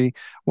energy,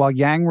 while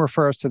yang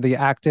refers to the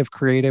active,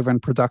 creative,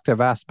 and productive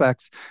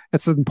aspects.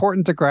 It's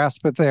important to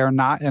grasp that they are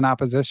not in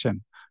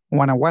opposition.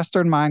 When a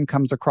Western mind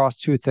comes across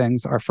 2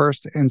 things, our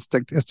first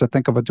instinct is to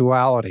think of a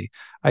duality,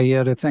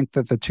 i.e., to think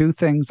that the 2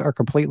 things are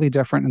completely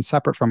different and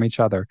separate from each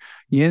other.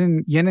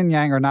 Yin and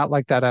yang are not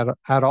like that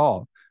at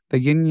all. The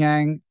yin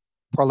yang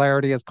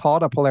polarity is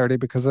called a polarity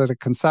because at a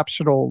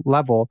conceptual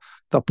level,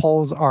 the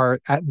poles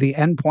are at the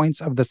endpoints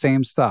of the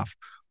same stuff.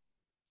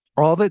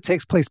 All that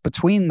takes place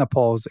between the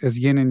poles is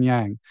yin and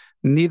yang.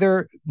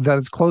 Neither that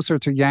is closer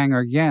to yang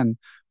or yin,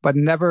 but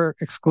never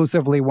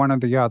exclusively one or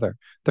the other.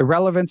 The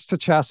relevance to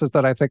chess is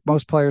that I think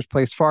most players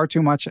place far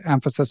too much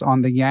emphasis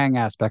on the yang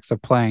aspects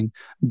of playing,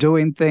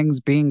 doing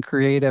things, being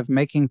creative,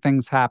 making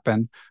things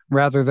happen,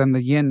 rather than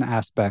the yin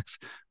aspects,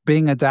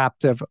 being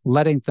adaptive,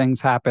 letting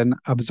things happen,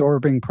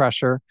 absorbing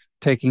pressure,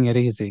 taking it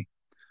easy.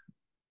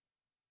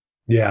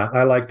 Yeah,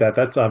 I like that.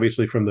 That's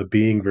obviously from the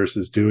being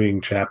versus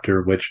doing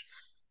chapter, which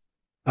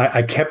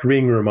I kept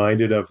being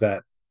reminded of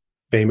that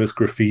famous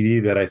graffiti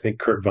that I think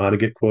Kurt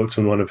Vonnegut quotes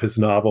in one of his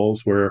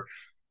novels, where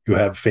you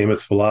have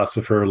famous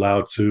philosopher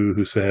Lao Tzu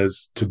who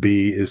says, "To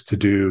be is to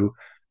do."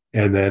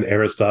 And then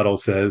Aristotle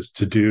says,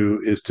 "To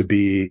do is to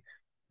be."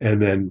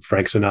 And then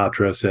Frank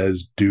Sinatra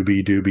says,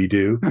 "Doobie, doobie,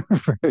 do."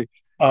 Right.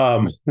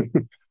 Um,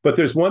 but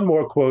there's one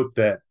more quote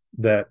that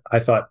I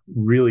thought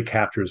really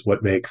captures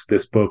what makes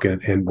this book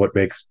and what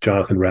makes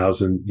Jonathan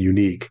Rowson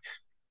unique.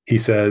 He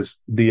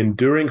says, "The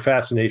enduring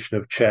fascination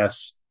of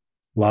chess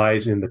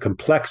lies in the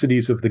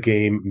complexities of the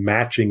game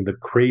matching the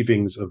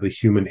cravings of the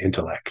human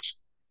intellect.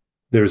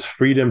 There's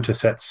freedom to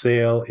set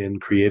sail in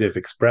creative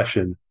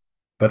expression,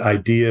 but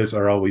ideas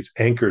are always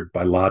anchored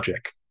by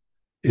logic.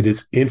 It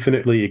is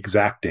infinitely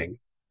exacting,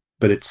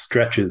 but it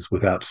stretches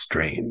without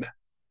strain."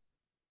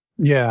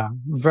 Yeah,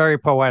 very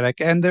poetic.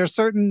 And there's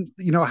certain,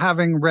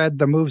 having read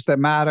The Moves That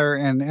Matter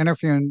and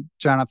interviewing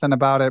Jonathan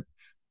about it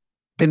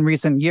in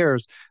recent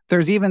years,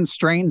 there's even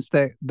strains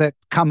that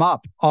come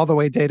up all the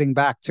way dating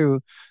back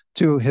to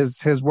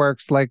his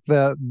works, like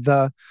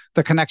the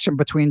connection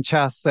between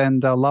chess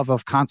and love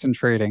of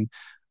concentrating.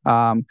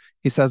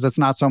 He says it's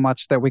not so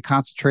much that we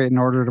concentrate in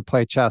order to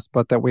play chess,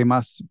 but that we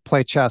must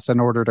play chess in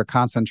order to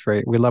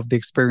concentrate. We love the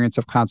experience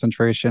of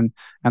concentration,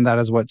 and that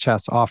is what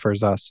chess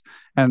offers us.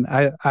 And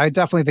I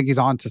definitely think he's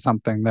on to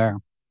something there.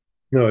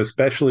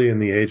 Especially in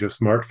the age of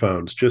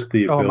smartphones, just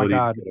the Oh my ability to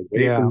God. get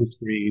away Yeah. from the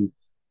screen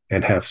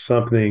and have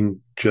something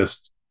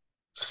just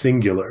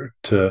singular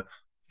to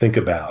think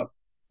about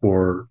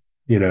for,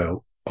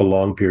 a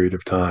long period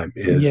of time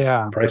is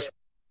Yeah. priceless.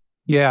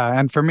 Yeah,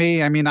 and for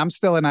me, I mean, I'm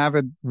still an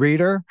avid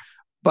reader,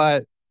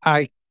 but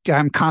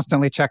I'm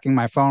constantly checking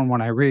my phone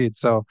when I read.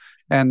 So,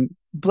 and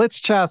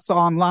blitz chess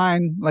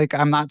online, like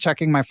I'm not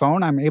checking my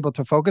phone, I'm able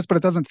to focus, but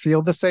it doesn't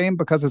feel the same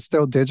because it's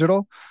still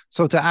digital.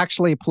 So to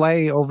actually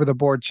play over the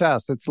board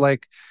chess, it's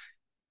like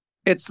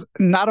it's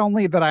not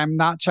only that I'm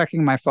not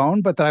checking my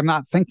phone, but that I'm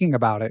not thinking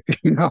about it,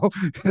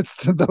 It's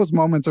those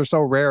moments are so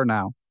rare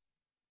now.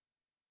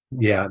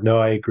 Yeah, no,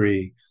 I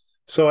agree.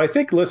 So I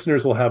think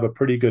listeners will have a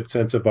pretty good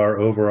sense of our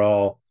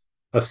overall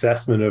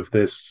assessment of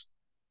this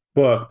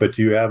book, but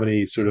do you have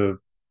any sort of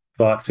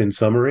thoughts in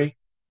summary?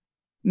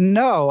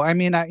 No, I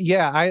mean,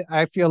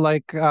 I feel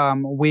like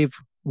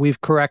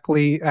we've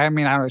correctly. I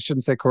mean, I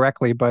shouldn't say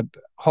correctly, but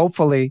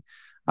hopefully,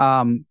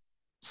 um,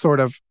 sort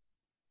of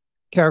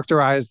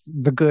characterized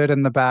the good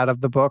and the bad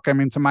of the book. I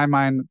mean, to my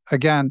mind,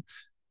 again,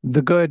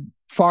 the good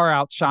far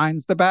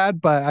outshines the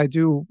bad, but I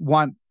do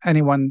want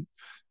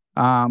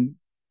um,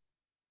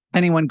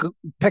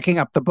 picking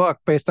up the book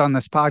based on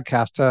this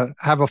podcast to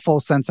have a full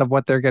sense of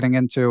what they're getting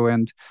into.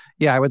 And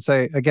yeah, I would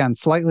say again,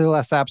 slightly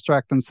less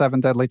abstract than Seven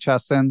Deadly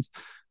Chess Sins,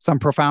 some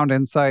profound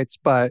insights,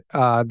 but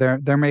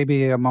there may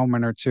be a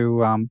moment or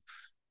two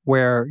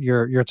where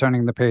you're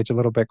turning the page a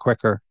little bit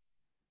quicker.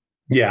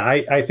 Yeah,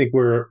 I think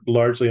we're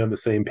largely on the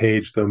same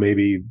page, though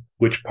maybe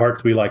which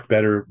parts we like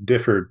better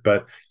differed.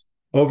 But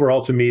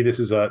overall, to me, this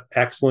is an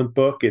excellent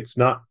book. It's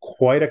not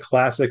quite a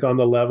classic on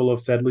the level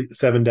of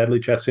Seven Deadly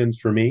Chess Sins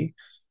for me.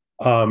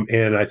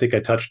 And I think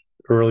I touched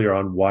earlier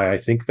on why I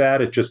think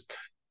that. It just,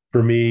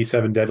 for me,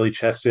 Seven Deadly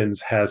Chess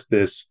Sins has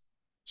this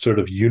sort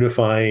of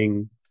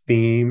unifying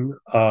theme.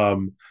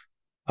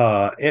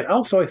 And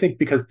also, I think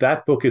because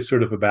that book is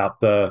sort of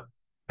about the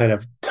kind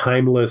of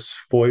timeless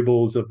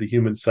foibles of the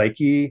human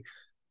psyche,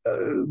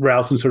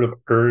 Rowson sort of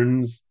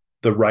earns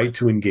the right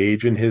to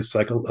engage in his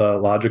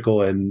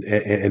psychological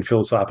and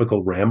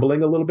philosophical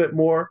rambling a little bit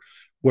more.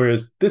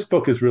 Whereas this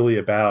book is really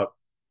about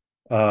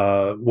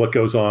what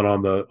goes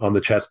on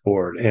the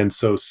chessboard, and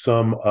so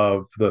some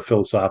of the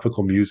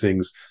philosophical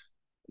musings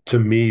to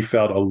me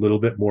felt a little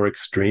bit more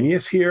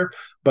extraneous here.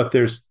 But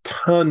there's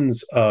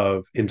tons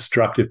of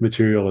instructive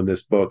material in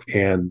this book,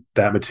 and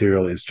that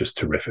material is just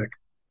terrific.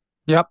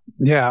 Yep.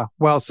 Yeah.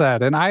 Well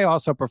said. And I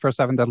also prefer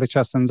Seven Deadly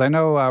Chess Sins. I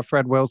know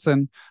Fred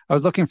Wilson. I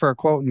was looking for a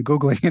quote and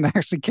Googling and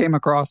actually came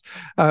across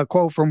a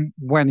quote from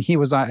when he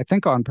was, I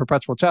think, on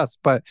Perpetual Chess.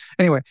 But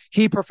anyway,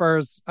 he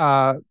prefers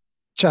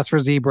Chess for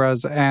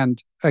Zebras.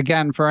 And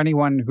again, for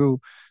anyone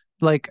who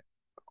like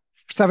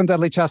Seven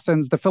Deadly Chess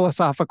Sins, the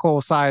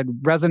philosophical side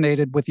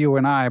resonated with you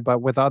and I,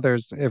 but with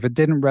others, if it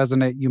didn't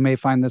resonate, you may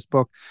find this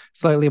book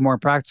slightly more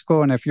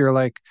practical. And if you're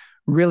like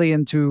really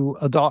into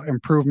adult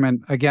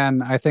improvement,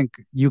 again, I think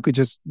you could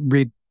just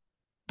read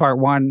part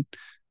one,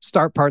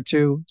 start part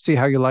two, see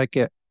how you like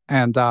it,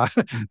 and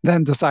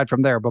then decide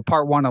from there. But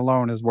part one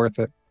alone is worth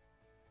it.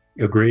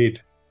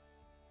 Agreed.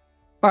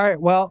 All right.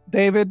 Well,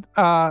 David,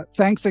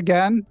 thanks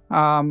again.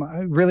 I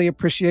really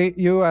appreciate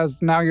you,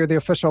 as now you're the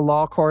official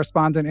law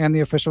correspondent and the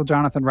official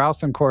Jonathan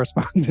Rowson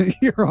correspondent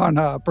here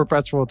on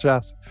Perpetual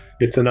Chess.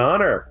 It's an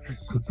honor.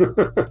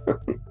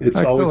 It's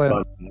Excellent. Always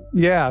fun.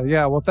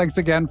 Yeah. Well, thanks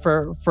again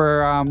for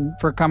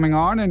coming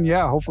on, and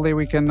yeah, hopefully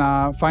we can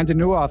find a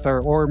new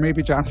author, or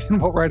maybe Jonathan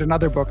will write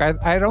another book.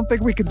 I don't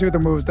think we could do the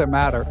moves that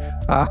matter,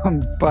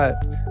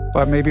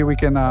 but maybe we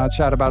can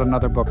chat about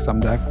another book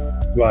someday.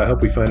 Well, I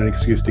hope we find an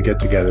excuse to get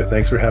together.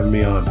 Thanks for having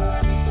me on.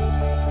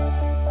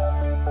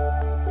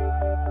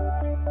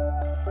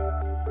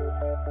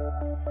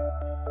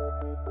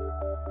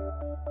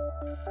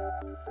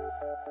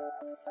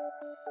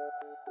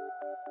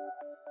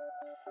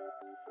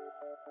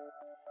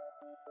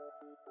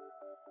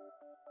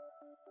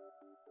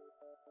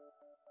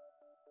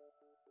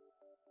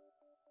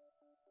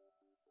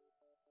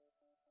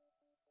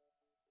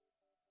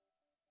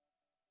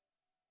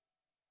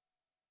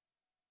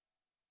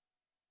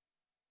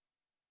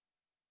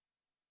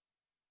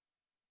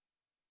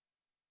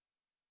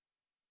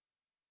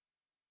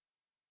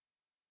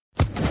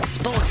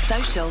 Sports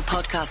Social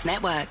Podcast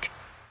Network.